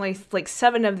 And there was only like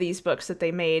 7 of these books that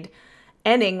they made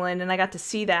in England, and I got to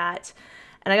see that.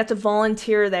 And I got to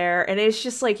volunteer there, and it's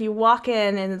just like you walk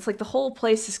in and it's like the whole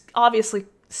place is obviously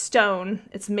stone.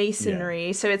 It's masonry.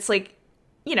 Yeah. So it's like,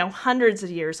 hundreds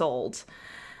of years old.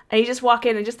 And you just walk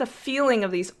in and just the feeling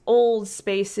of these old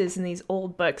spaces and these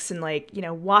old books and like,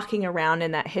 walking around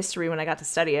in that history when I got to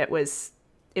study it was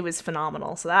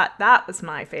phenomenal. So that was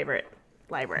my favorite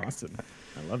library. Awesome.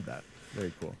 I love that.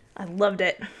 Very cool. I loved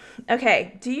it.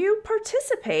 Okay. Do you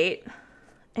participate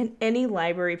in any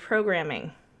library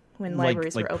programming when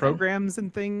libraries were open? Programs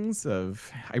and things I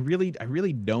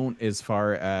really don't, as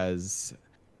far as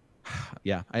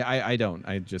yeah, I don't.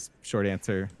 I just, short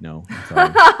answer, no.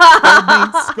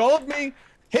 I'm sorry. Scold me.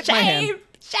 Hit my hand.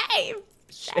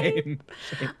 Shame.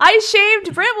 I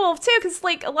shamed Brit Wolf too, because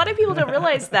like a lot of people don't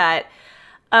realize that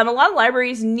a lot of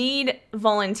libraries need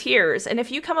volunteers, and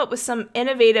if you come up with some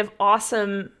innovative,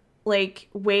 awesome like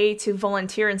way to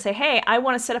volunteer and say, hey, I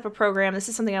want to set up a program. This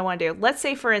is something I want to do. Let's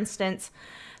say, for instance,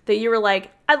 that you were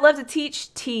like, I'd love to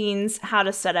teach teens how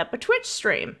to set up a Twitch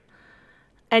stream.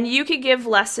 And you could give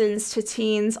lessons to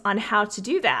teens on how to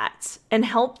do that and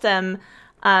help them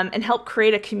and help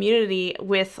create a community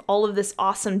with all of this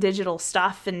awesome digital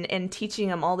stuff and teaching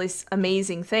them all these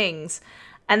amazing things.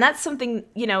 And that's something,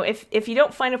 if you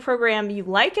don't find a program you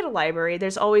like at a library,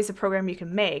 there's always a program you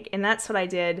can make. And that's what I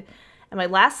did. And my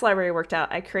last library I worked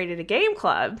out, I created a game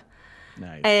club.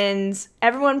 Nice. And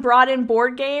everyone brought in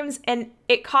board games, and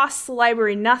it costs the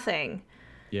library nothing.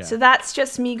 Yeah. So that's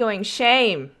just me going,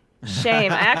 shame. I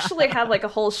actually have like a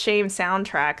whole shame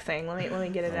soundtrack thing. Let me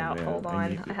get it out. Man. Hold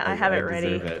on. I have it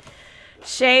ready. It.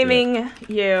 Shaming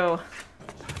you.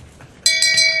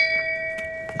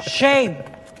 Shame.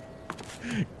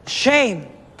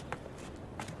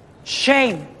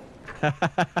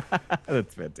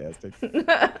 That's fantastic.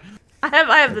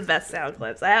 I have the best sound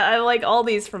clips. I like all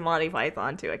these from Monty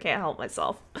Python too. I can't help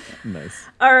myself. Nice.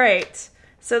 All right.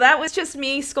 So that was just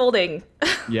me scolding.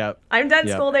 Yep. I'm done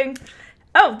scolding.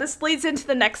 Oh, this leads into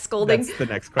the next scolding. That's the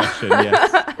next question,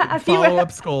 yes.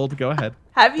 Follow-up scold. Go ahead.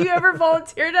 Have you ever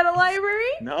volunteered at a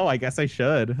library? No, I guess I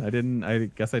should. I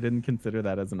guess I didn't consider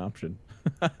that as an option.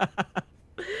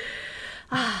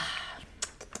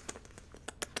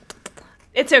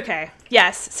 It's okay.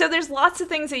 Yes. So there's lots of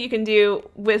things that you can do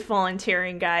with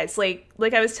volunteering, guys. Like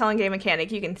I was telling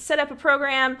TheGamMechanic, you can set up a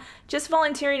program, just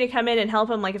volunteering to come in and help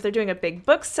them. Like if they're doing a big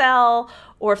book sell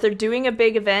or if they're doing a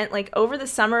big event, like over the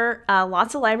summer,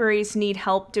 lots of libraries need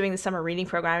help doing the summer reading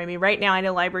program. I mean, right now I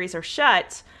know libraries are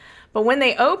shut, but when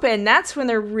they open, that's when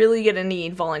they're really going to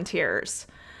need volunteers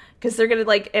because they're going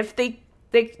to if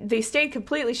they stayed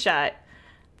completely shut,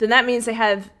 then that means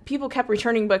people kept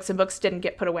returning books and books didn't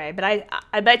get put away. But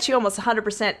I bet you almost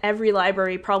 100% every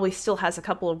library probably still has a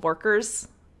couple of workers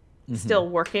still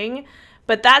working.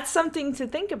 But that's something to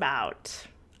think about.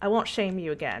 I won't shame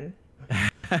you again.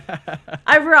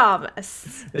 I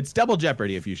promise. It's double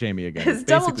jeopardy if you shame me again. It's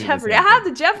double jeopardy. I have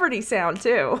the Jeopardy sound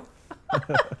too.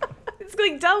 It's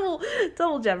like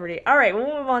double jeopardy. All right, we'll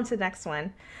move on to the next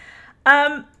one.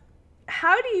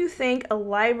 How do you think a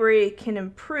library can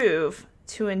improve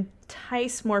to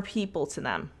entice more people to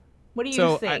them? What do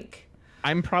you think?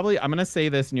 I'm going to say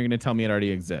this and you're going to tell me it already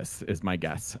exists, is my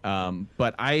guess.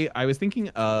 But I was thinking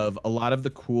of a lot of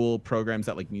the cool programs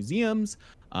that like museums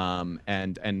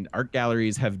and art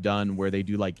galleries have done, where they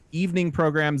do like evening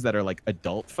programs that are like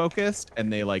adult focused,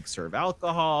 and they like serve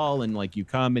alcohol, and like you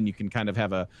come and you can kind of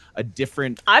have a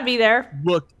different I'd be there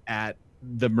look at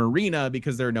the marina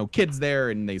because there are no kids there,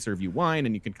 and they serve you wine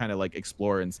and you can kind of like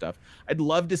explore and stuff. I'd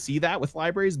love to see that with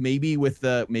libraries, maybe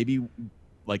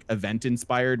like event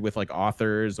inspired with like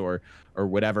authors or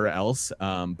whatever else.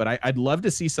 But I'd love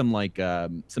to see some like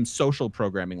some social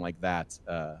programming like that.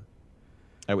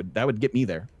 That would get me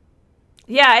there.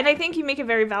 Yeah, and I think you make a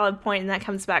very valid point, and that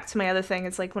comes back to my other thing.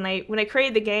 It's like when I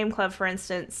created the game club, for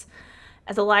instance,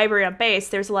 at the library on base,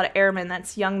 there's a lot of airmen,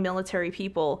 that's young military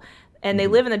people, and they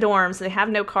live in the dorms, and they have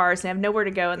no cars, and they have nowhere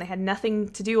to go, and they had nothing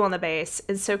to do on the base.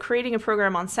 And so creating a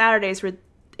program on Saturdays where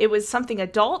it was something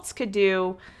adults could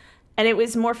do, and it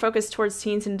was more focused towards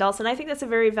teens and adults. And I think that's a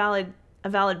very valid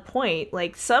point.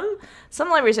 Like some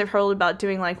libraries I've heard about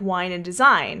doing like wine and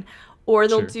design, or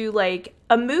they'll do like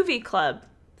a movie club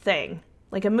thing,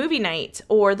 like a movie night,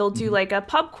 or they'll do like a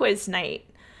pub quiz night.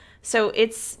 So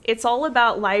it's all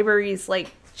about libraries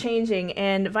like changing.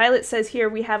 And Violet says here,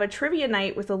 we have a trivia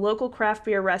night with a local craft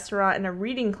beer restaurant and a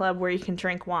reading club where you can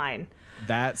drink wine.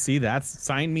 That's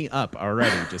sign me up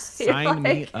already. Just sign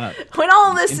me up. When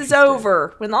all of this is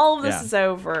over,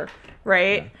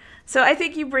 right? Yeah. So I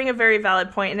think you bring a very valid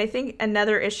point. And I think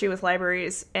another issue with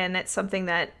libraries, and it's something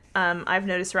that I've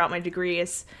noticed throughout my degree,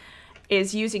 is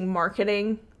using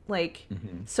marketing, like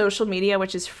social media,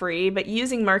 which is free, but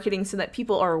using marketing so that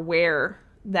people are aware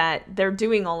that they're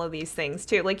doing all of these things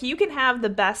too. Like you can have the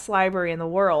best library in the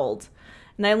world.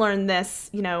 And I learned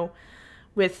this,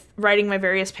 with writing my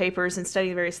various papers and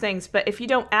studying various things. But if you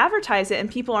don't advertise it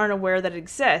and people aren't aware that it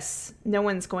exists, no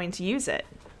one's going to use it.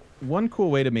 One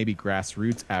cool way to maybe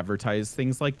grassroots advertise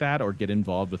things like that or get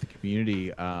involved with the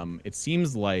community, it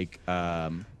seems like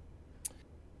farmers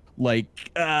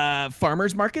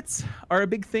markets are a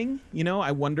big thing.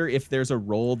 I wonder if there's a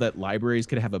role that libraries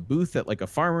could have a booth at like a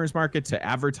farmers market to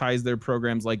advertise their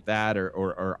programs like that,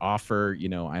 or offer,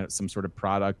 some sort of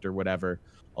product or whatever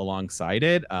alongside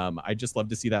it. I just love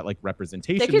to see that like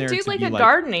representation. They could do like a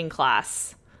gardening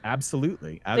class.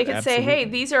 Absolutely. They could say, hey,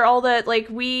 these are all the, like,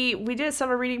 we did a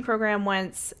summer reading program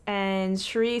once, and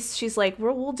she's like,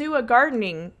 we'll do a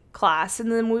gardening class.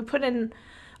 And then we put in,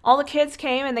 all the kids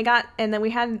came, and then we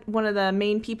had one of the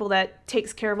main people that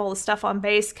takes care of all the stuff on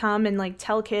base come and like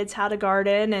tell kids how to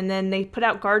garden. And then they put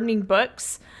out gardening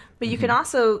books. But you could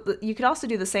also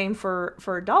do the same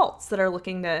for adults that are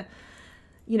looking to,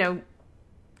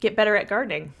 get better at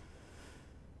gardening.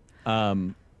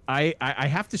 I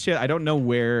have to share. I don't know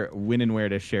when and where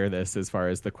to share this as far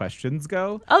as the questions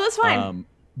go. Oh, that's fine.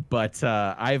 But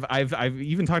I've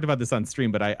even talked about this on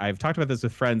stream. But I've talked about this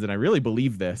with friends, and I really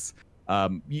believe this.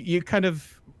 You kind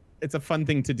of, it's a fun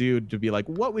thing to do, to be like,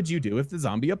 what would you do if the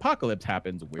zombie apocalypse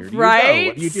happens? Where do you go?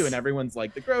 What do you do? And everyone's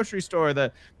like, the grocery store,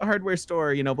 the hardware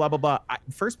store, blah, blah, blah.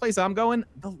 First place I'm going,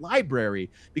 the library,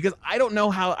 because I don't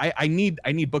know how I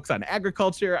need books on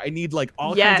agriculture. I need like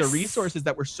all kinds of resources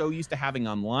that we're so used to having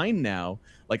online now.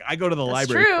 Like I go to the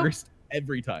library first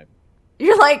every time.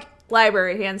 You're like,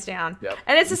 library, hands down. Yep.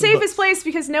 And it's the safest place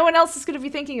because no one else is going to be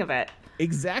thinking of it.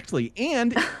 Exactly.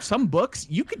 And some books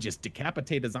you could just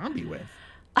decapitate a zombie with.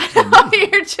 I know,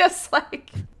 you're just like,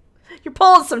 you're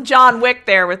pulling some John Wick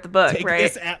there with the book, Take right?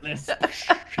 This atlas.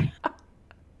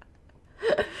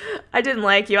 I didn't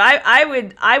like you.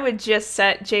 I would just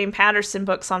set Jane Patterson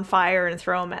books on fire and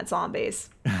throw them at zombies.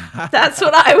 That's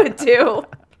what I would do.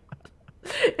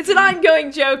 It's an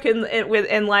ongoing joke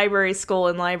in library school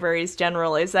and libraries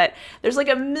general, is that there's like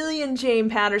 1 million Jane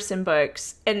Patterson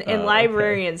books, and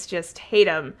librarians just hate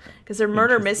them because they're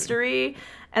murder mystery,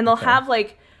 and they'll have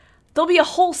like, there'll be a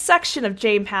whole section of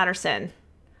Jane Patterson.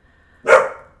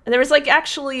 And there was like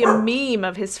actually a meme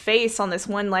of his face on this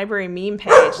one library meme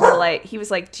page. And he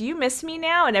was like, do you miss me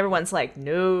now? And everyone's like,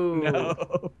 no.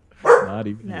 No. Not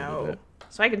even. No.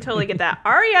 So I can totally get that.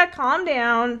 Aria, calm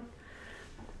down.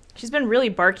 She's been really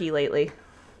barky lately.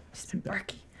 She's been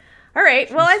barky. All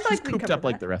right. Well, She's we cooped covered up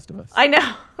like that. the rest of us. I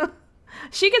know.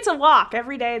 She gets a walk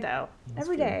every day, though.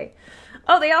 Every day.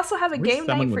 Oh, they also have a game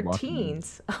night for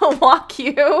teens. I'll walk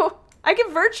you. I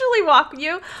can virtually walk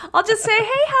you. I'll just say,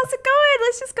 hey, how's it going?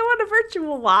 Let's just go on a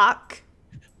virtual walk.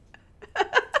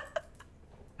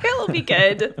 It'll be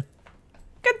good.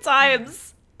 Good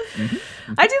times.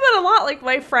 Mm-hmm. I do that a lot. Like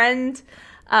my friend,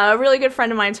 a really good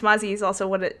friend of mine, Tamazi,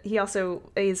 he also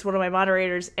is one of my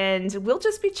moderators, and we'll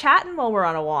just be chatting while we're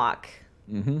on a walk.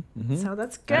 Mm-hmm, mm-hmm. So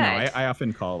that's good. I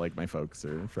often call like my folks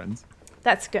or friends.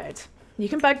 That's good. You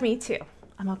can bug me too.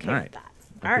 I'm okay with that.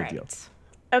 All right. Deal.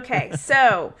 Okay,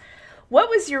 so what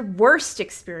was your worst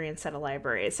experience at a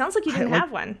library? It sounds like you didn't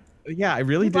have one. Yeah, I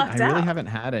really haven't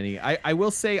had any. I will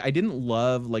say I didn't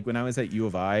love, like when I was at U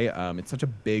of I, it's such a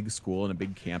big school and a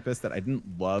big campus that I didn't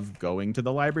love going to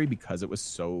the library because it was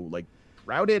so like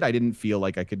crowded. I didn't feel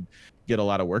like I could get a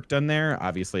lot of work done there.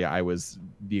 Obviously, I was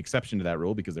the exception to that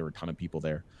rule because there were a ton of people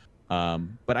there.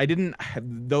 But I didn't have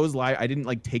those I didn't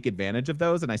like take advantage of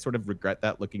those, and I sort of regret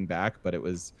that looking back. But it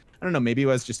was, I don't know, maybe it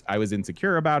was just I was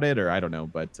insecure about it, or I don't know.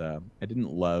 But I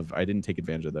didn't take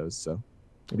advantage of those. So.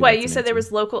 Wait, you said there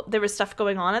was stuff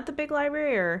going on at the big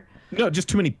library, or no, just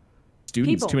too many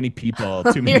students, too many people,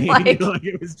 too many. Like,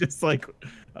 it was just like.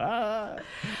 No,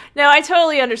 I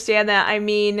totally understand that. I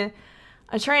mean,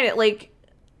 I'm trying to like.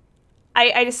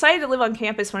 I decided to live on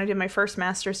campus when I did my first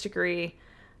master's degree,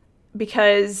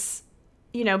 because,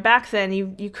 you know, back then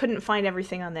you couldn't find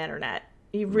everything on the internet.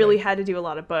 You really had to do a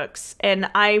lot of books, and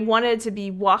I wanted to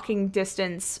be walking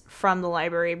distance from the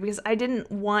library because I didn't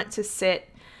want to sit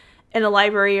in a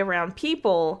library around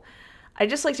people. I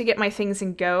just like to get my things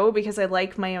and go because I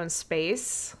like my own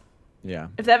space. Yeah.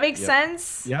 If that makes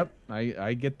sense. Yep.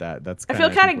 I get that. I feel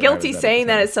kind of guilty saying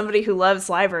that as somebody who loves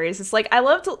libraries. It's like I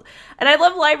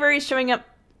love libraries showing up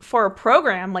for a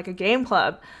program like a game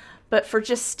club, but for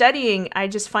just studying, I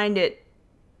just find it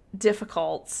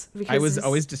difficult because I was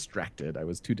always distracted. I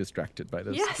was too distracted by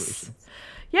those situations.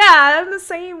 Yeah, I'm the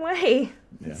same way.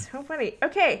 Yeah. It's so funny.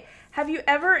 Okay. Have you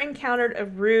ever encountered a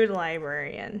rude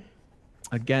librarian?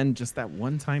 Again, just that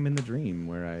one time in the dream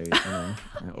where I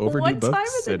overdo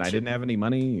books and I didn't have any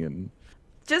money. And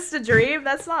just a dream?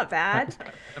 That's not bad.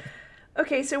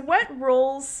 Okay, so what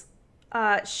rules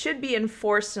should be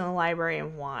enforced in a library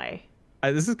and why?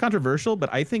 This is controversial,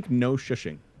 but I think no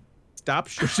shushing. Stop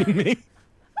shushing me.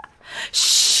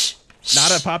 Shh.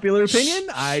 Not a popular opinion.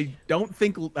 I don't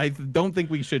think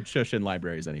we should shush in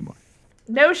libraries anymore.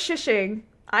 No shushing.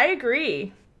 I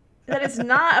agree. That is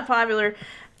not a popular.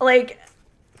 Like,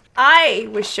 I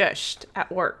was shushed at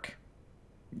work.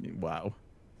 Wow.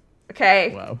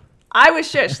 Okay. Wow. I was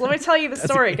shushed. Let me tell you the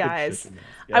story, guys.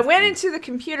 Yes, I went into the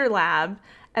computer lab,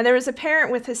 and there was a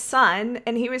parent with his son,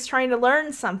 and he was trying to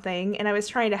learn something, and I was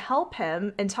trying to help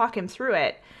him and talk him through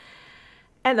it.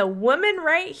 And the woman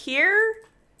right here,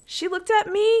 she looked at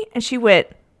me, and she went,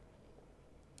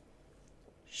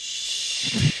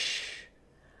 shh.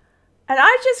 And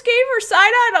I just gave her side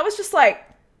eye, and I was just like...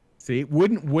 See,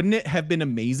 wouldn't it have been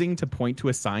amazing to point to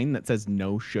a sign that says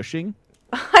no shushing?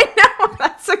 I know,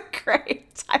 that's a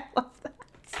great... I love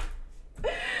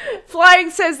that. Flying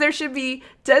says there should be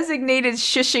designated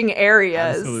shushing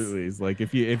areas. Absolutely. It's like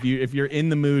if you're in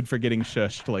the mood for getting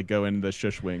shushed, like go in the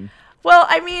shush wing. Well,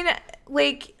 I mean,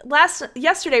 like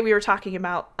yesterday we were talking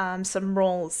about some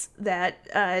rules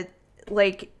that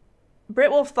like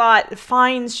Britt Wolf thought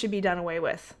fines should be done away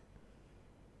with.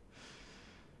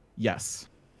 Yes,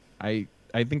 I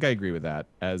think I agree with that.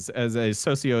 As a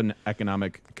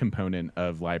socioeconomic component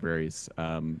of libraries,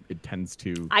 it tends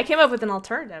to. I came up with an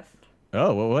alternative.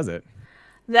 Oh, what was it?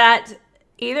 That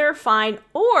either fine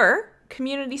or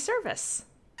community service.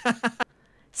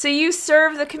 So you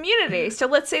serve the community. So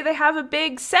let's say they have a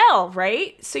big sale,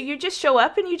 right? So you just show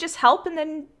up and you just help, and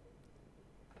then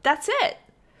that's it.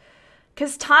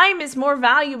 Because time is more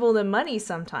valuable than money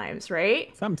sometimes,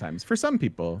 right? Sometimes. For some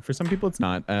people. For some people, it's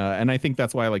not. And I think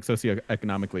that's why, like,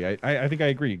 socioeconomically, I think I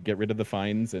agree. Get rid of the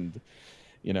fines and,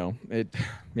 you know, it,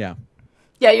 yeah.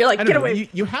 Yeah, you're like, get away.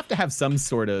 You have to have some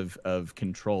sort of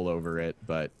control over it,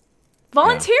 but...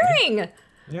 Volunteering!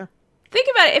 Yeah. Think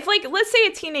about it. If, like, let's say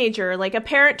a teenager, like a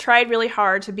parent tried really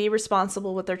hard to be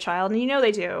responsible with their child, and you know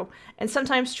they do. And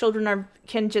sometimes children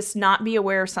can just not be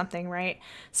aware of something, right?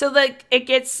 So, like, it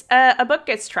gets, a book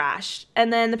gets trashed.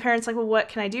 And then the parent's like, well, what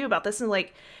can I do about this? And,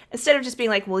 like, instead of just being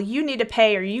like, well, you need to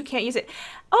pay or you can't use it.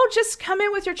 Oh, just come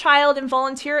in with your child and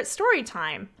volunteer at story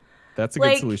time. That's a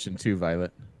good solution too,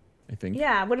 Violet, I think.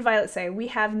 Yeah, what did Violet say? We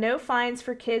have no fines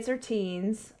for kids or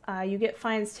teens. You get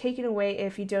fines taken away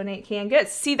if you donate canned goods.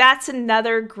 See, that's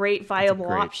another great viable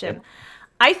option. Yeah.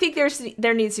 I think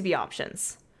there needs to be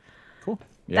options. Cool.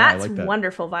 Yeah, I That's like that.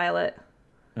 wonderful, Violet.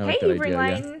 I Hey, like that Ring idea.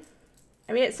 Yeah. Lighten.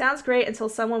 I mean, it sounds great until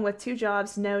someone with 2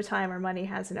 jobs, no time or money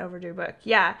has an overdue book.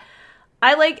 Yeah.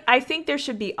 I think there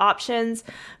should be options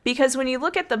because when you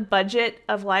look at the budget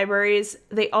of libraries,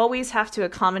 they always have to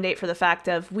accommodate for the fact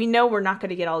of we know we're not going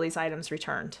to get all these items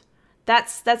returned.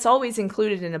 That's always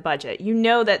included in a budget. You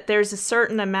know that there's a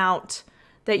certain amount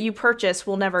that you purchase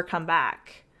will never come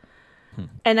back.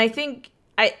 And I think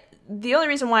the only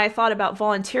reason why I thought about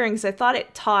volunteering is I thought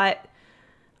it taught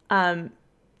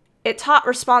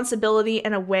responsibility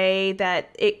in a way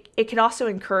that it could also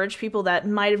encourage people that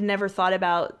might have never thought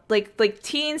about like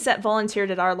teens that volunteered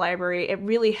at our library. It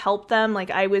really helped them. Like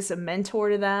I was a mentor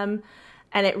to them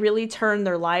and it really turned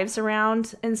their lives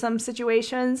around in some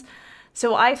situations.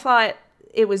 So I thought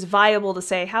it was viable to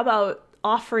say, how about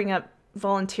offering up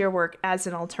volunteer work as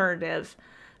an alternative?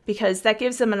 Because that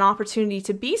gives them an opportunity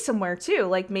to be somewhere too.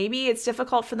 Like maybe it's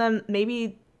difficult for them.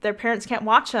 Maybe their parents can't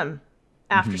watch them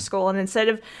after school. And instead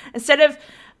of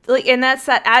like, and that's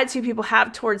that attitude people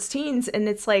have towards teens. And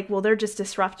it's like, well, they're just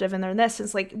disruptive and they're this.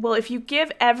 It's like, well, if you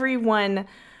give everyone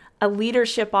a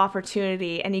leadership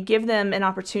opportunity and you give them an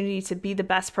opportunity to be the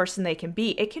best person they can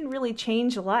be, it can really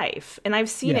change a life. And I've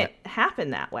seen it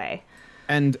happen that way.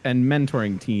 And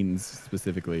mentoring teens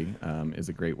specifically is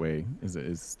a great way,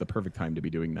 is the perfect time to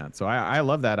be doing that. So I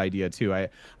love that idea too. I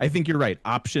think you're right.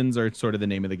 Options are sort of the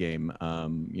name of the game.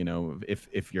 You know,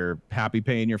 if you're happy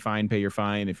paying your fine, pay your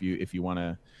fine. If you want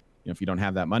to, you know, if you don't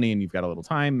have that money and you've got a little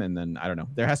time, and then I don't know,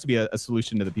 there has to be a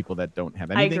solution to the people that don't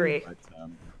have anything. I agree. But,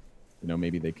 you know,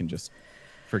 maybe they can just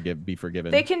be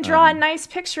forgiven. They can draw a nice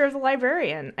picture of the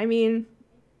librarian. I mean,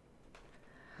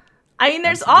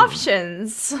 there's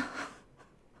options.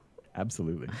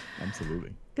 Absolutely.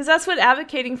 Because that's what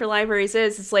advocating for libraries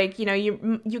is. It's like, you know,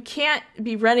 you can't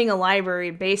be running a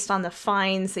library based on the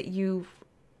fines that you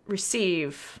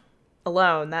receive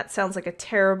alone. That sounds like a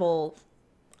terrible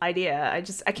idea.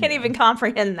 I can't even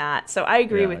comprehend that. So I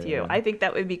agree with you. I think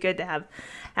that would be good to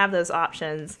have those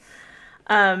options.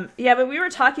 But we were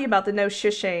talking about the no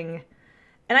shushing.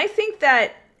 And I think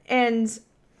that, and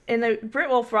Britt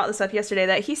Wolf brought this up yesterday,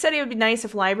 that he said it would be nice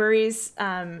if libraries,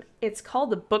 it's called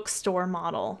the bookstore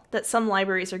model, that some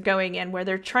libraries are going in, where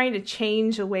they're trying to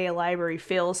change the way a library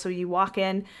feels. So you walk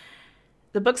in,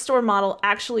 the bookstore model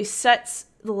actually sets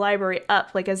the library up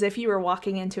like as if you were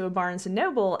walking into a Barnes &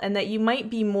 Noble, and that you might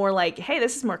be more like, hey,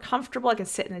 this is more comfortable. I can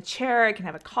sit in a chair. I can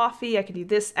have a coffee. I can do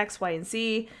this, X, Y, and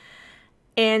Z.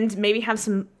 And maybe have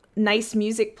some nice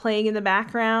music playing in the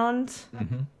background.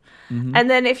 And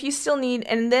then if you still need,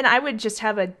 and then I would just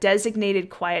have a designated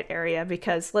quiet area,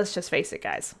 because let's just face it,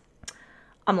 guys,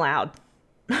 I'm loud.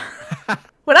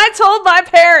 When I told my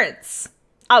parents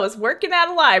I was working at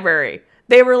a library,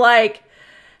 they were like,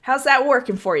 how's that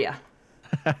working for you?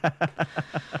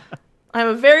 I'm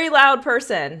a very loud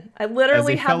person. I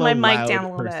literally have my mic down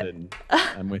a little bit.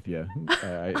 I'm with you.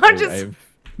 I've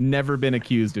never been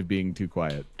accused of being too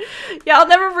quiet. Yeah, I'll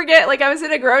never forget, like I was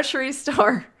in a grocery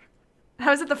store. I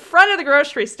was at the front of the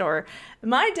grocery store.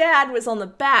 My dad was on the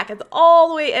back at all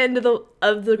the way end of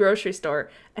the grocery store.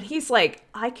 And he's like,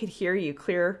 I could hear you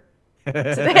clear to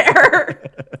there.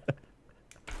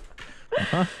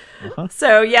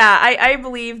 So yeah, I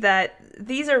believe that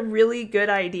these are really good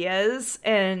ideas.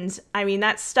 And I mean,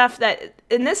 that's stuff that,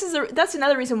 and that's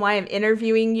another reason why I'm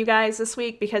interviewing you guys this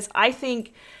week, because I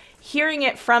think hearing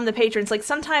it from the patrons, like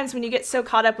sometimes when you get so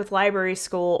caught up with library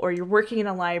school or you're working in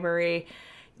a library,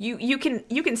 you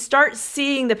can start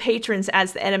seeing the patrons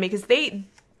as the enemy, because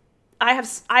I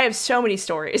have so many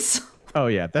stories. Oh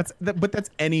yeah, but that's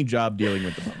any job dealing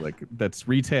with the public. That's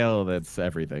retail. That's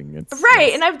everything.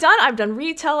 And I've done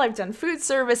retail. I've done food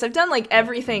service. I've done like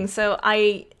everything. So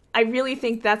I really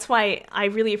think that's why I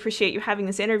really appreciate you having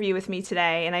this interview with me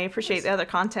today, and I appreciate the other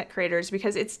content creators,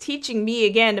 because it's teaching me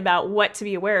again about what to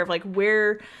be aware of, like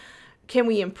where can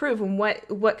we improve and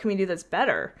what can we do that's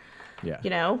better. Yeah.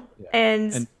 You know?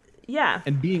 Yeah.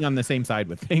 And being on the same side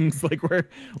with things, like we're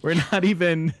not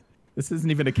even, this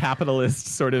isn't even a capitalist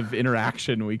sort of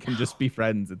interaction. We can just be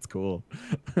friends. It's cool.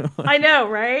 I know,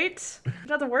 right? Don't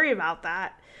have to worry about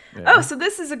that. Yeah. Oh, so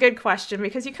this is a good question,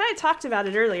 because you kind of talked about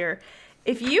it earlier.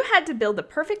 If you had to build the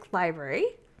perfect library,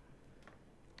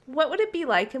 what would it be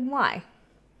like and why?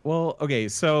 Well, okay,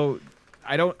 so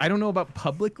I don't know about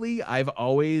publicly. I've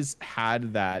always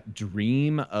had that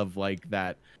dream of like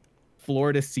that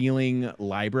floor to ceiling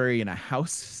library in a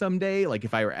house someday. Like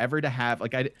if I were ever to have,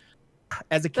 like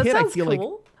as a kid, I feel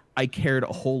cool. like I cared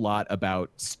a whole lot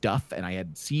about stuff, and I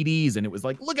had CDs, and it was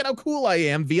like, look at how cool I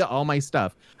am via all my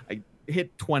stuff.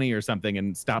 hit 20 or something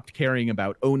and stopped caring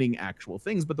about owning actual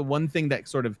things. But the one thing that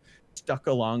sort of stuck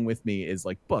along with me is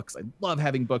like books. I love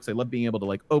having books. I love being able to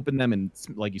like open them and,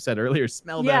 like you said earlier,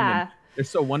 smell them. And they're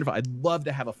so wonderful. I'd love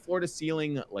to have a floor to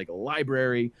ceiling, like a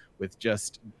library with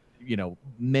just, you know,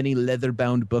 many leather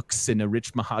bound books in a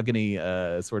rich mahogany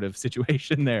sort of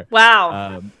situation there.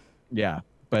 Wow. Yeah.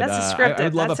 But that's descriptive. I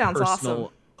would love that a sounds personal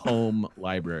awesome. home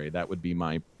library. That would be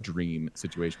my dream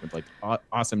situation with like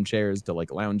awesome chairs to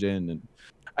like lounge in. And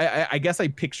I guess I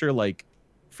picture like,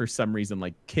 for some reason,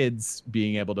 like kids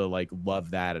being able to like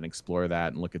love that and explore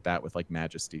that and look at that with like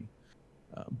majesty.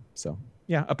 So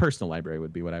yeah, a personal library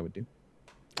would be what I would do.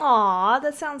 Aw,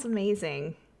 that sounds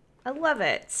amazing. I love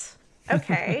it.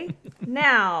 Okay.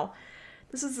 Now,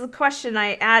 this is the question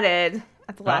I added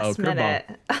at the last minute.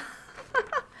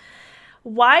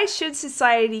 Why should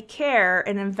society care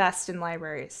and invest in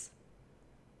libraries?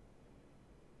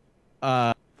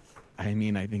 I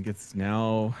mean, I think it's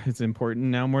important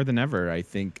now more than ever. I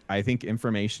think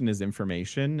information is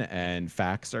information and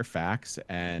facts are facts,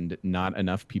 and not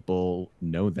enough people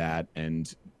know that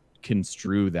and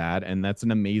construe that. And that's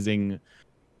an amazing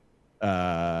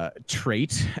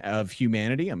trait of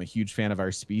humanity. I'm a huge fan of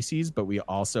our species, but we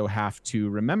also have to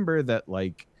remember that,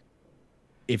 like,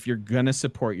 if you're going to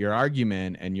support your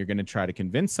argument and you're going to try to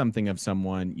convince something of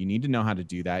someone, you need to know how to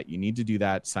do that. You need to do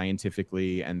that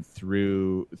scientifically and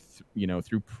through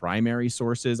primary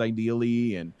sources,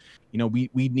 ideally. And, you know, we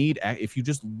need, if you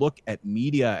just look at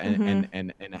media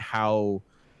and how,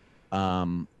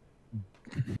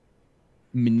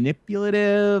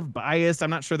 manipulative, biased, I'm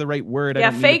not sure the right word.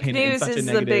 Yeah, fake news is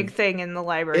the big thing in the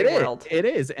library world. It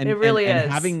is. And it really is.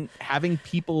 Having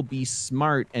people be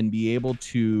smart and be able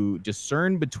to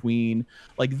discern between,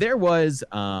 like, there was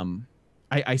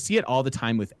I see it all the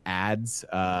time with ads.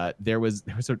 There was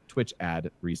a Twitch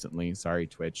ad recently. Sorry,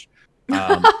 Twitch.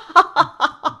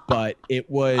 But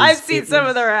I've seen some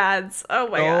of their ads. Oh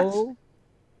my gosh.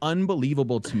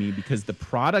 Unbelievable to me, because the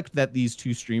product that these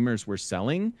two streamers were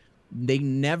selling, they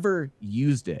never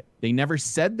used it. They never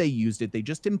said they used it. They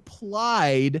just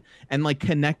implied and like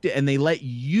connected, and they let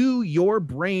your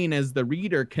brain as the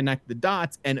reader connect the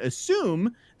dots and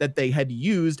assume that they had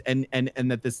used and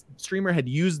that this streamer had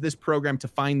used this program to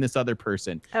find this other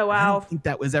person. Oh wow. I don't think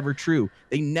that was ever true.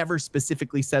 They never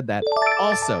specifically said that.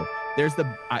 Also, there's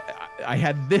I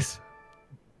had this,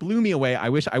 blew me away. I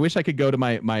wish I could go to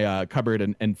my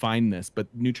cupboard and find this, but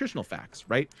nutritional facts,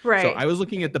 right? Right. So I was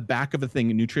looking at the back of the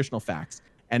thing, nutritional facts,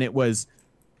 and it was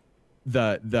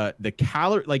the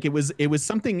calorie, like it was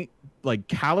something like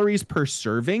calories per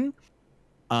serving,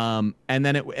 and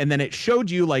then it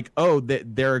showed you like, oh,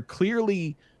 that there are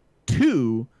clearly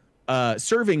 2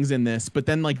 servings in this, but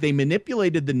then like they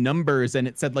manipulated the numbers and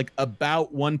it said like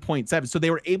about 1.7. So they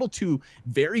were able to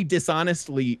very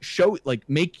dishonestly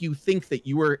make you think that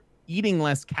you were eating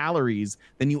less calories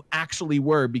than you actually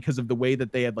were because of the way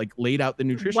that they had like laid out the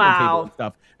nutritional table and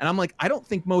stuff. And I'm like, I don't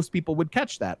think most people would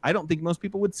catch that. I don't think most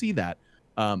people would see that.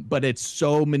 But it's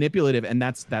so manipulative, and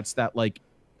that's that, like,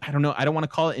 I don't know. I don't want to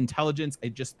call it intelligence. I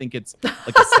just think it's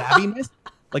like a savviness.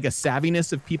 Like a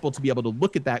savviness of people to be able to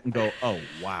look at that and go, oh,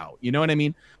 wow. You know what I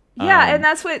mean? Yeah, and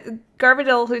that's what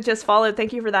Garbadil, who just followed,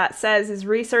 thank you for that, says is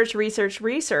research, research,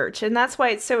 research. And that's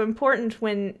why it's so important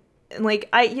when, like,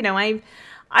 I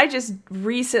just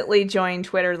recently joined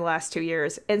Twitter the last 2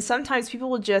 years, and sometimes people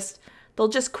they'll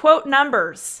just quote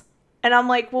numbers. And I'm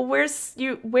like, well,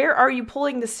 where are you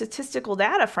pulling the statistical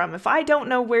data from? If I don't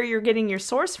know where you're getting your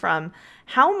source from,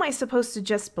 how am I supposed to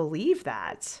just believe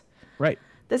that? Right.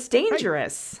 That's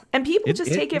dangerous. Right. And people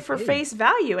just take it for face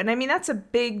value. And I mean, that's a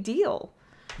big deal.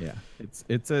 Yeah,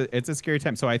 it's a scary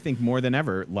time. So I think more than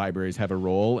ever, libraries have a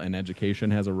role and education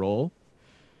has a role.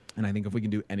 And I think if we can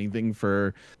do anything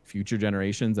for future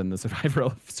generations and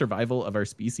the survival of our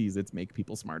species, it's make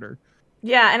people smarter.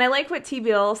 Yeah, and I like what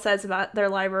T-Bill says about their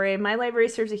library. My library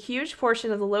serves a huge portion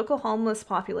of the local homeless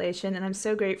population, and I'm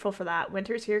so grateful for that.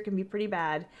 Winters here can be pretty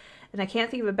bad, and I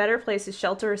can't think of a better place to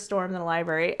shelter a storm than a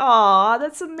library. Aw,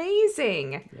 that's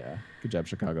amazing. Yeah, good job,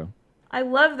 Chicago. I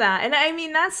love that. And I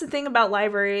mean, that's the thing about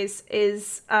libraries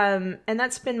is, and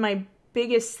that's been my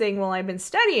biggest thing while I've been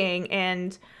studying.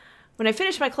 And when I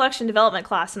finished my collection development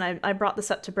class, and I brought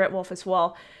this up to Britt Wolf as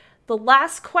well, the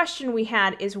last question we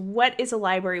had is, what is a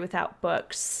library without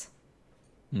books?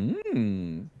 If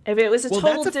it was a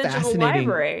total digital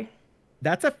library.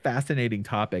 That's a fascinating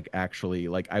topic, actually.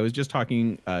 Like, I was just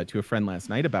talking to a friend last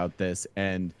night about this,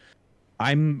 and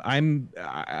I'm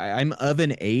of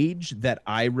an age that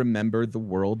I remember the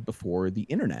world before the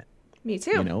internet. Me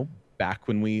too. You know, back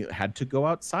when we had to go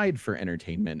outside for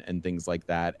entertainment and things like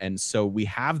that. And so we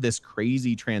have this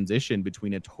crazy transition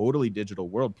between a totally digital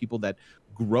world, people that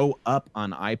grow up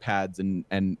on iPads and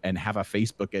have a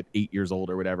Facebook at 8 years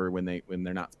old or whatever when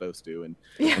they're not supposed to, and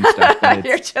stuff. And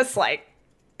you're just like,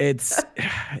 it's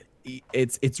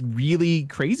really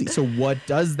crazy. So what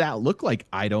does that look like?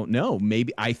 I don't know.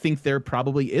 Maybe I think there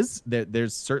probably is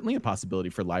there's certainly a possibility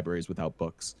for libraries without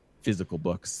books, physical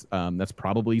books. That's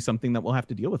probably something that we'll have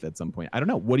to deal with at some point. I don't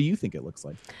know. What do you think it looks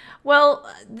like? Well,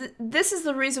 this is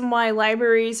the reason why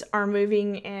libraries are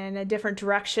moving in a different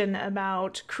direction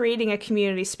about creating a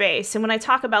community space. And when I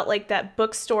talk about like that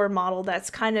bookstore model, that's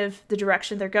kind of the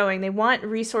direction they're going. They want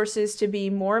resources to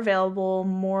be more available,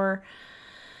 more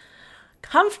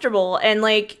comfortable. And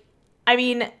like, I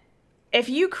mean, if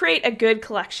you create a good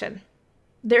collection,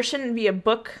 there shouldn't be a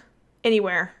book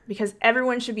anywhere, because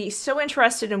everyone should be so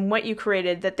interested in what you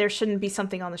created that there shouldn't be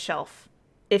something on the shelf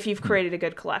if you've created a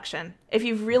good collection. If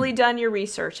you've really done your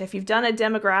research, if you've done a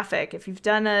demographic, if you've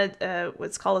done a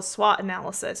what's called a SWOT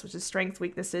analysis, which is strengths,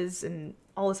 weaknesses, and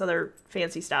all this other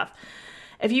fancy stuff.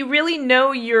 If you really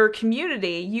know your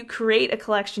community, you create a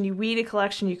collection, you weed a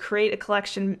collection, you create a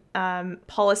collection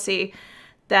policy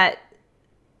that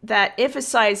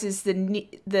emphasizes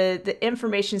the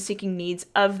information-seeking needs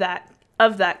of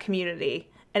that community.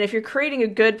 And if you're creating a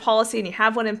good policy and you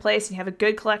have one in place and you have a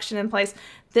good collection in place,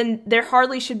 then there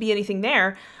hardly should be anything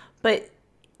there. But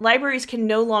libraries can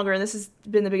no longer, and this has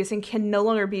been the biggest thing, can no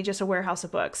longer be just a warehouse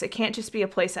of books. It can't just be a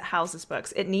place that houses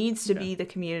books. It needs to be the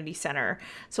community center.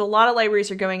 So a lot of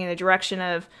libraries are going in the direction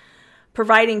of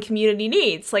providing community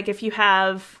needs. Like if you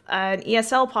have an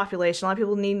ESL population, a lot of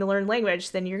people need to learn language,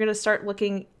 then you're going to start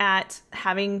looking at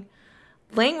having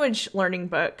language learning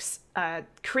books,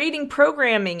 creating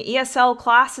programming, ESL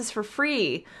classes for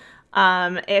free.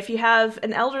 If you have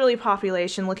an elderly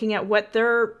population, looking at what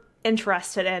they're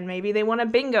interested in. Maybe they want a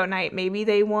bingo night. Maybe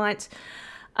they want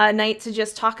a night to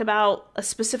just talk about a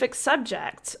specific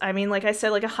subject. I mean, like I said,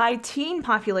 like a high teen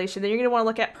population, then you're going to want to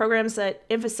look at programs that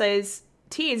emphasize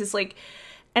teens. It's like,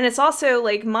 and it's also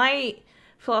like my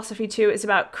philosophy too is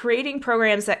about creating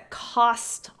programs that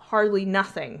cost hardly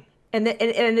nothing. And it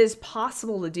is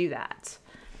possible to do that.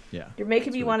 Yeah. You're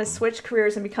making me want to switch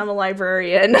careers and become a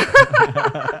librarian.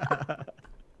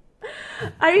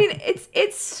 I mean,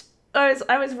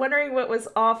 I was wondering what was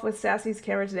off with Sassy's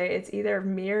camera today. It's either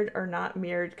mirrored or not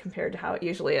mirrored compared to how it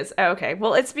usually is. Oh, okay.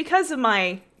 Well, it's because of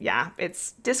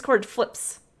it's Discord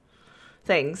flips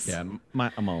things. Yeah,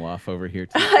 I'm all off over here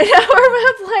too. I know,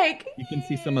 I'm like... You can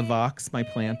see some of Vox, my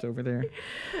plant over there.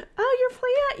 Oh, your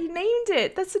plant! You named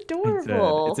it. That's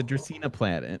adorable. It's a Dracaena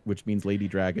plant, which means Lady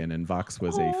Dragon, and Vox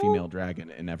was a female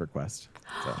dragon in EverQuest.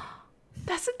 So.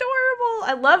 That's adorable.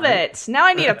 I love it. Now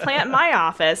I need a plant in my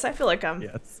office. I feel like I'm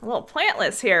a little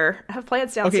plantless here. I have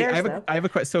plants downstairs. Okay, I have a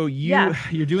question. So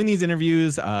you're doing these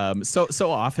interviews. So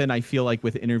often I feel like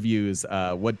with interviews,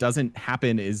 what doesn't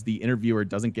happen is the interviewer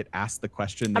doesn't get asked the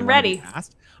question they want to be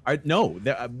asked.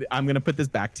 I'm going to put this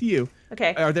back to you.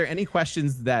 Okay. Are there any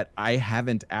questions that I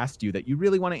haven't asked you that you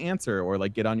really want to answer, or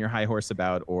like get on your high horse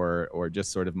about, or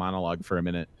just sort of monologue for a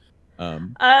minute?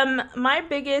 My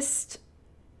biggest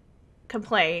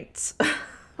complaint,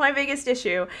 my biggest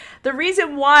issue, the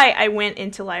reason why I went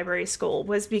into library school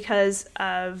was because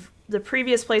of the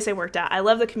previous place I worked at. I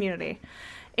love the community.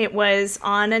 It was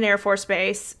on an Air Force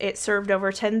base. It served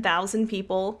over 10,000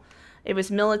 people. It was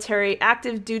military,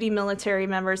 active duty military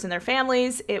members and their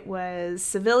families. It was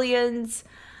civilians.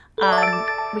 We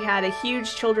had a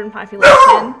huge children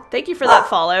population. Thank you for that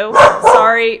follow.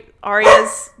 Sorry,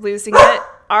 Arya's losing it.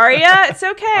 Arya, it's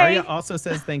okay. Arya also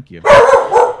says thank you.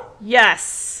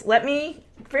 Yes. Bring me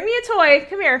a toy.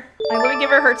 Come here. Let me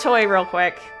give her toy real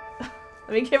quick.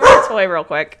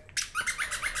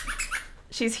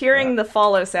 She's hearing the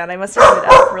follow sound. I must have it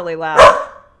up really loud.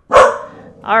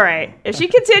 All right. If she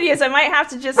continues, I might have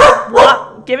to just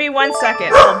give me 1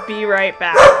 second. I'll be right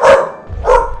back.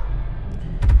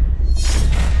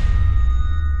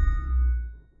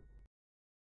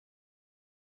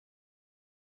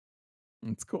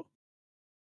 It's cool.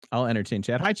 I'll entertain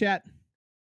chat. Hi, chat.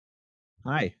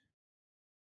 Hi.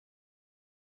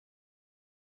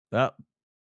 Oh,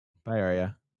 bye,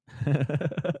 Arya.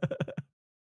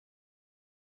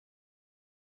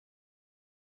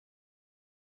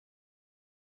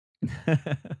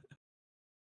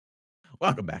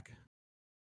 Welcome back.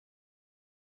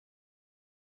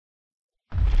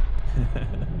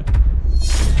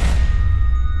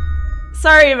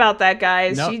 Sorry about that,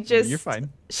 guys. No, you're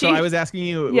fine. So I was asking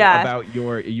you about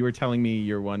you were telling me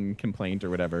your one complaint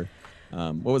or whatever.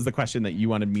 What was the question that you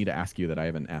wanted me to ask you that I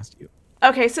haven't asked you?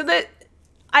 Okay, so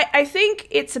I think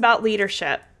it's about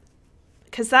leadership,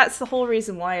 because that's the whole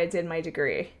reason why I did my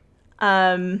degree.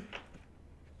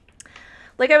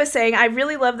 Like I was saying, I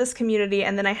really love this community,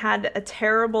 and then I had a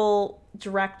terrible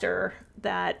director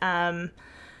that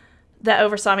that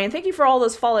oversaw me. And thank you for all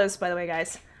those follows, by the way,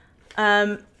 guys.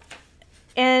 And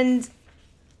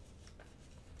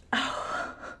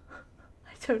oh,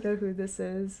 I don't know who this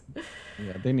is.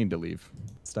 Yeah, they need to leave.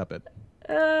 Stop it.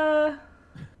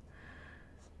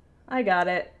 I got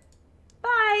it.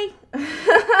 Bye.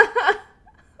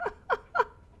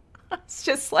 It's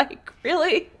just like,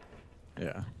 really?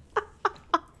 Yeah.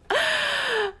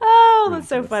 Oh, that's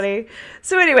so funny.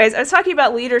 So anyways, I was talking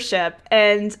about leadership,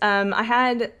 and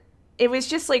it was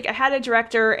just like I had a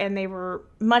director, and they were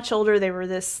much older. They were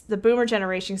the boomer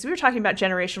generation. So we were talking about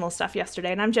generational stuff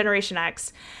yesterday, and I'm Generation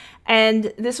X.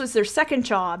 And this was their second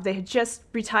job. They had just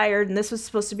retired, and this was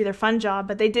supposed to be their fun job,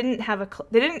 but they didn't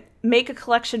make a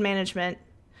collection management,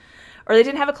 or they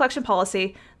didn't have a collection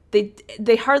policy.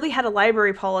 They hardly had a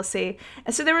library policy.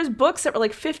 And so there was books that were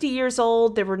like 50 years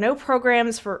old. There were no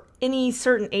programs for any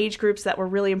certain age groups that were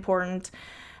really important.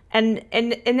 And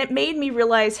it made me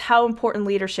realize how important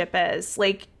leadership is.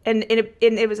 Like, and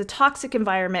it was a toxic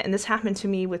environment. And this happened to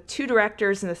me with 2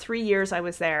 directors in the 3 years I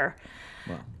was there.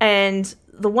 Wow. And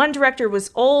the one director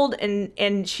was old,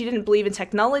 and she didn't believe in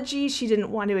technology. She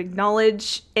didn't want to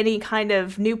acknowledge any kind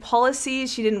of new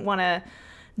policies. She didn't want to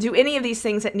do any of these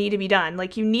things that need to be done.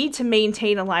 Like, you need to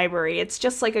maintain a library. It's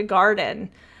just like a garden.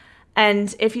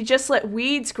 And if you just let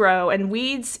weeds grow, and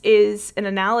weeds is an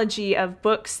analogy of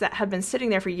books that have been sitting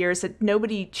there for years that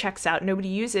nobody checks out, nobody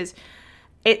uses,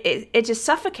 it just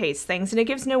suffocates things, and it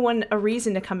gives no one a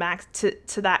reason to come back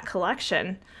to that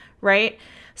collection, right?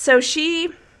 So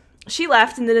she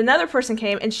left, and then another person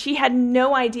came, and she had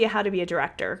no idea how to be a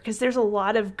director, because there's a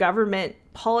lot of government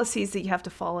policies that you have to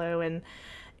follow, and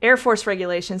Air Force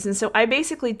regulations. And so I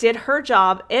basically did her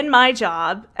job and my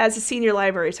job as a senior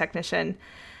library technician.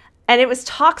 And it was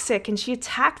toxic, and she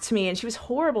attacked me, and she was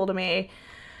horrible to me.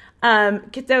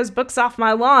 Get those books off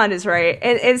my lawn is right.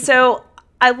 And so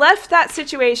I left that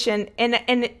situation, and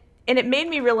it made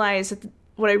me realize that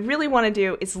what I really want to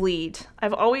do is lead.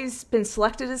 I've always been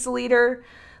selected as a leader.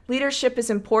 Leadership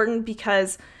is important,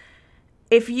 because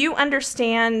if you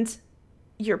understand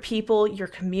your people, your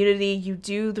community, you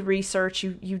do the research,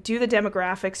 you do the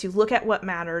demographics, you look at what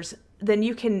matters, then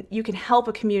you can help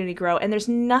a community grow. And there's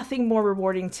nothing more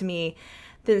rewarding to me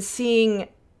than seeing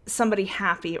somebody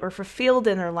happy or fulfilled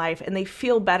in their life, and they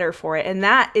feel better for it. And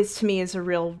that is, to me, is a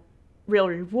real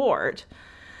reward.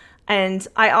 And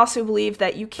I also believe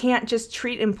that you can't just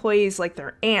treat employees like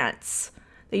they're ants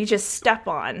that you just step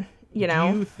on, you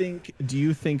know? Do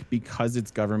you think because it's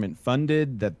government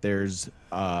funded that there's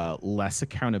less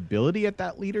accountability at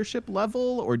that leadership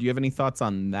level? Or do you have any thoughts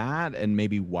on that, and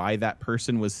maybe why that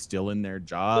person was still in their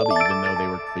job, even though they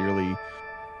were clearly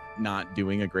not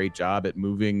doing a great job at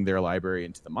moving their library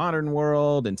into the modern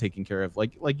world and taking care of,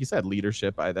 like you said,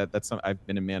 leadership? I've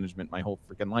been in management my whole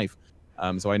freaking life.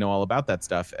 So I know all about that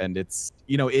stuff. And it's,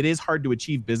 it is hard to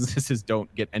achieve. Businesses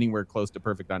don't get anywhere close to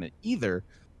perfect on it either.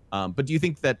 But do you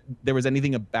think that there was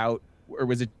anything about, or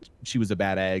was it she was a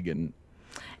bad egg and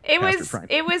it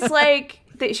was like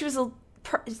she was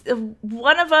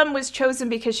one of them was chosen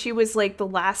because she was like the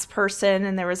last person,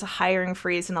 and there was a hiring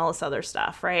freeze and all this other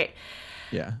stuff, right?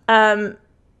 Yeah.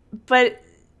 But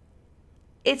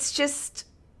it's just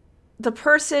the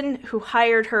person who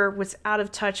hired her was out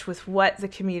of touch with what the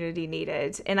community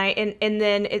needed, and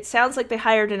then it sounds like they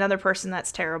hired another person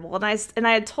that's terrible. And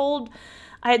I had told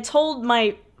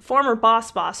my former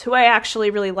boss, who I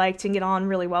actually really liked and get on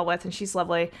really well with, and she's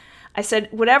lovely. I said,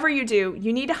 whatever you do,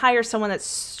 you need to hire someone that's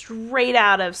straight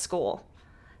out of school.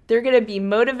 They're going to be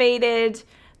motivated.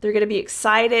 They're going to be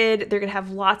excited. They're going to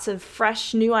have lots of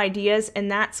fresh new ideas.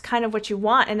 And that's kind of what you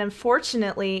want. And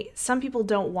unfortunately, some people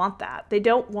don't want that. They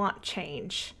don't want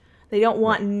change. They don't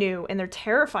want new, and they're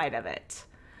terrified of it.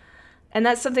 And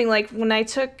that's something like when I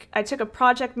took a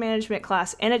project management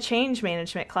class and a change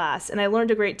management class, and I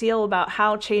learned a great deal about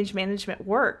how change management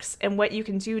works and what you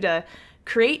can do to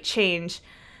create change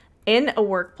in a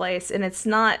workplace. And it's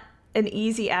not an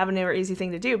easy avenue or easy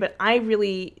thing to do, but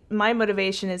my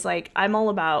motivation is like, I'm all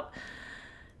about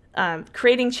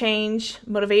creating change,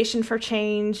 motivation for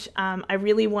change. I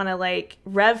really want to like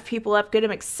rev people up, get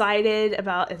them excited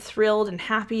about and thrilled and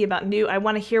happy about new. I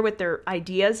want to hear what their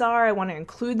ideas are. I want to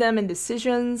include them in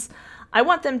decisions. I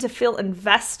want them to feel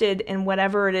invested in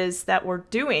whatever it is that we're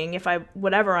doing.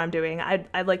 Whatever I'm doing,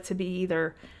 I'd like to be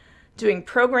either doing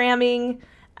programming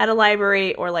at a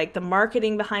library or like the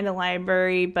marketing behind a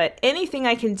library, but anything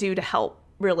I can do to help,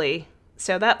 really.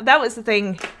 So that was the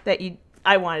thing that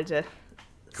I wanted to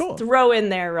Cool. throw in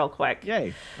there real quick.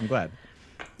 Yay. I'm glad.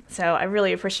 So I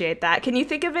really appreciate that. Can you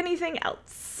think of anything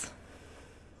else?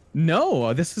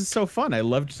 No, this is so fun. I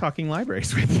loved talking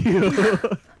libraries with you.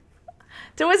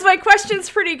 So was my questions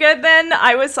pretty good then?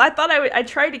 I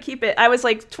tried to keep it. I was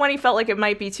like 20 felt like it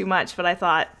might be too much, but I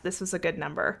thought this was a good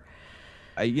number.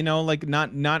 You know, like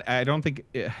not. I don't think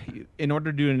in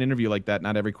order to do an interview like that,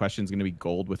 not every question is going to be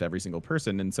gold with every single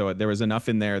person, and so there was enough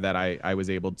in there that I was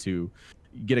able to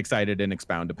get excited and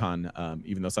expound upon,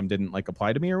 even though some didn't like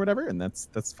apply to me or whatever, and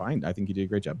that's fine. I think you did a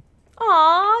great job.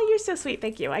 Aw, you're so sweet.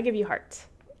 Thank you. I give you hearts.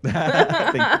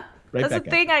 Thank you. Right That's the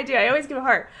thing I do. I always give a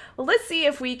heart. Well, let's see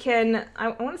if we can. I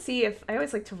want to see if I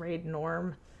always like to raid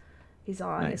Norm. He's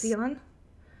on. Nice. Is he on?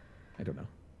 I don't know.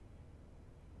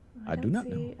 I do not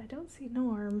know. I don't see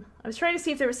Norm. I was trying to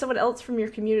see if there was someone else from your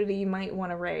community you might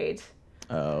want to raid.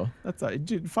 Oh, that's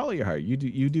dude. Follow your heart. You do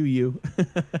you.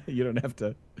 You don't have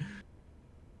to.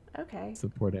 Okay.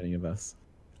 Support any of us.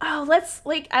 Oh,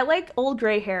 I like old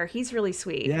gray hair. He's really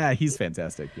sweet. Yeah, he's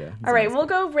fantastic. Yeah. All right, we'll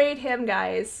go raid him,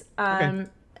 guys. Okay.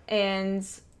 And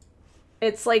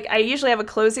it's like I usually have a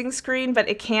closing screen, but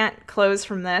it can't close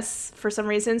from this for some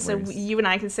reason. So you and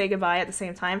I can say goodbye at the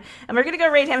same time. And we're gonna go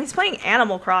raid him. He's playing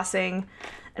Animal Crossing,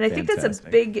 and I think that's a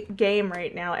big game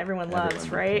right now. Everyone loves,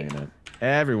 right?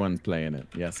 Everyone's playing it.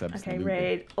 Yes, absolutely. Okay,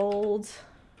 raid old.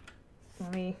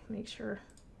 Let me make sure.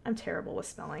 I'm terrible with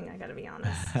spelling. I gotta be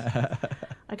honest.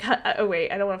 Oh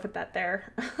wait, I don't want to put that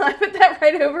there. I put that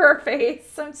right over her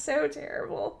face. I'm so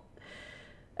terrible.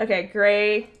 Okay,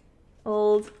 gray,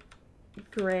 old,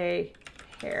 gray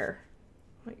hair.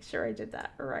 Make sure I did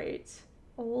that right.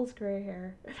 Old gray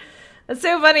hair. That's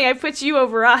so funny. I put you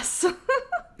over us.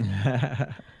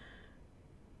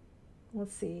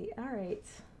 Let's see. All right.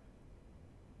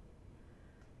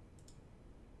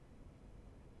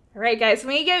 All right, guys.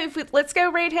 Let's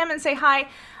go raid him and say hi.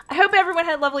 I hope everyone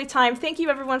had a lovely time. Thank you,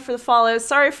 everyone, for the follows.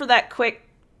 Sorry for that quick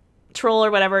troll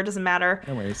or whatever. It doesn't matter.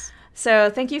 No worries. So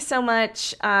thank you so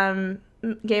much,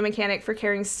 Game Mechanic, for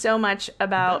caring so much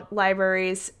about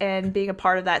libraries and being a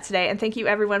part of that today. And thank you,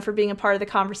 everyone, for being a part of the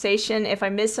conversation. If I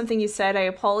missed something you said, I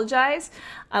apologize.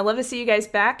 I love to see you guys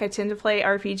back. I tend to play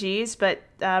RPGs, but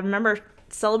remember,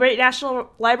 celebrate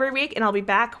National Library Week, and I'll be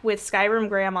back with Skyrim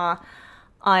Grandma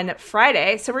on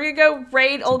Friday. So we're going to go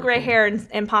raid Old Gray Hair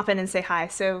and pop in and say hi.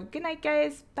 So good night,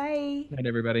 guys. Bye. Good night,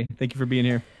 everybody. Thank you for being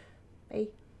here. Bye.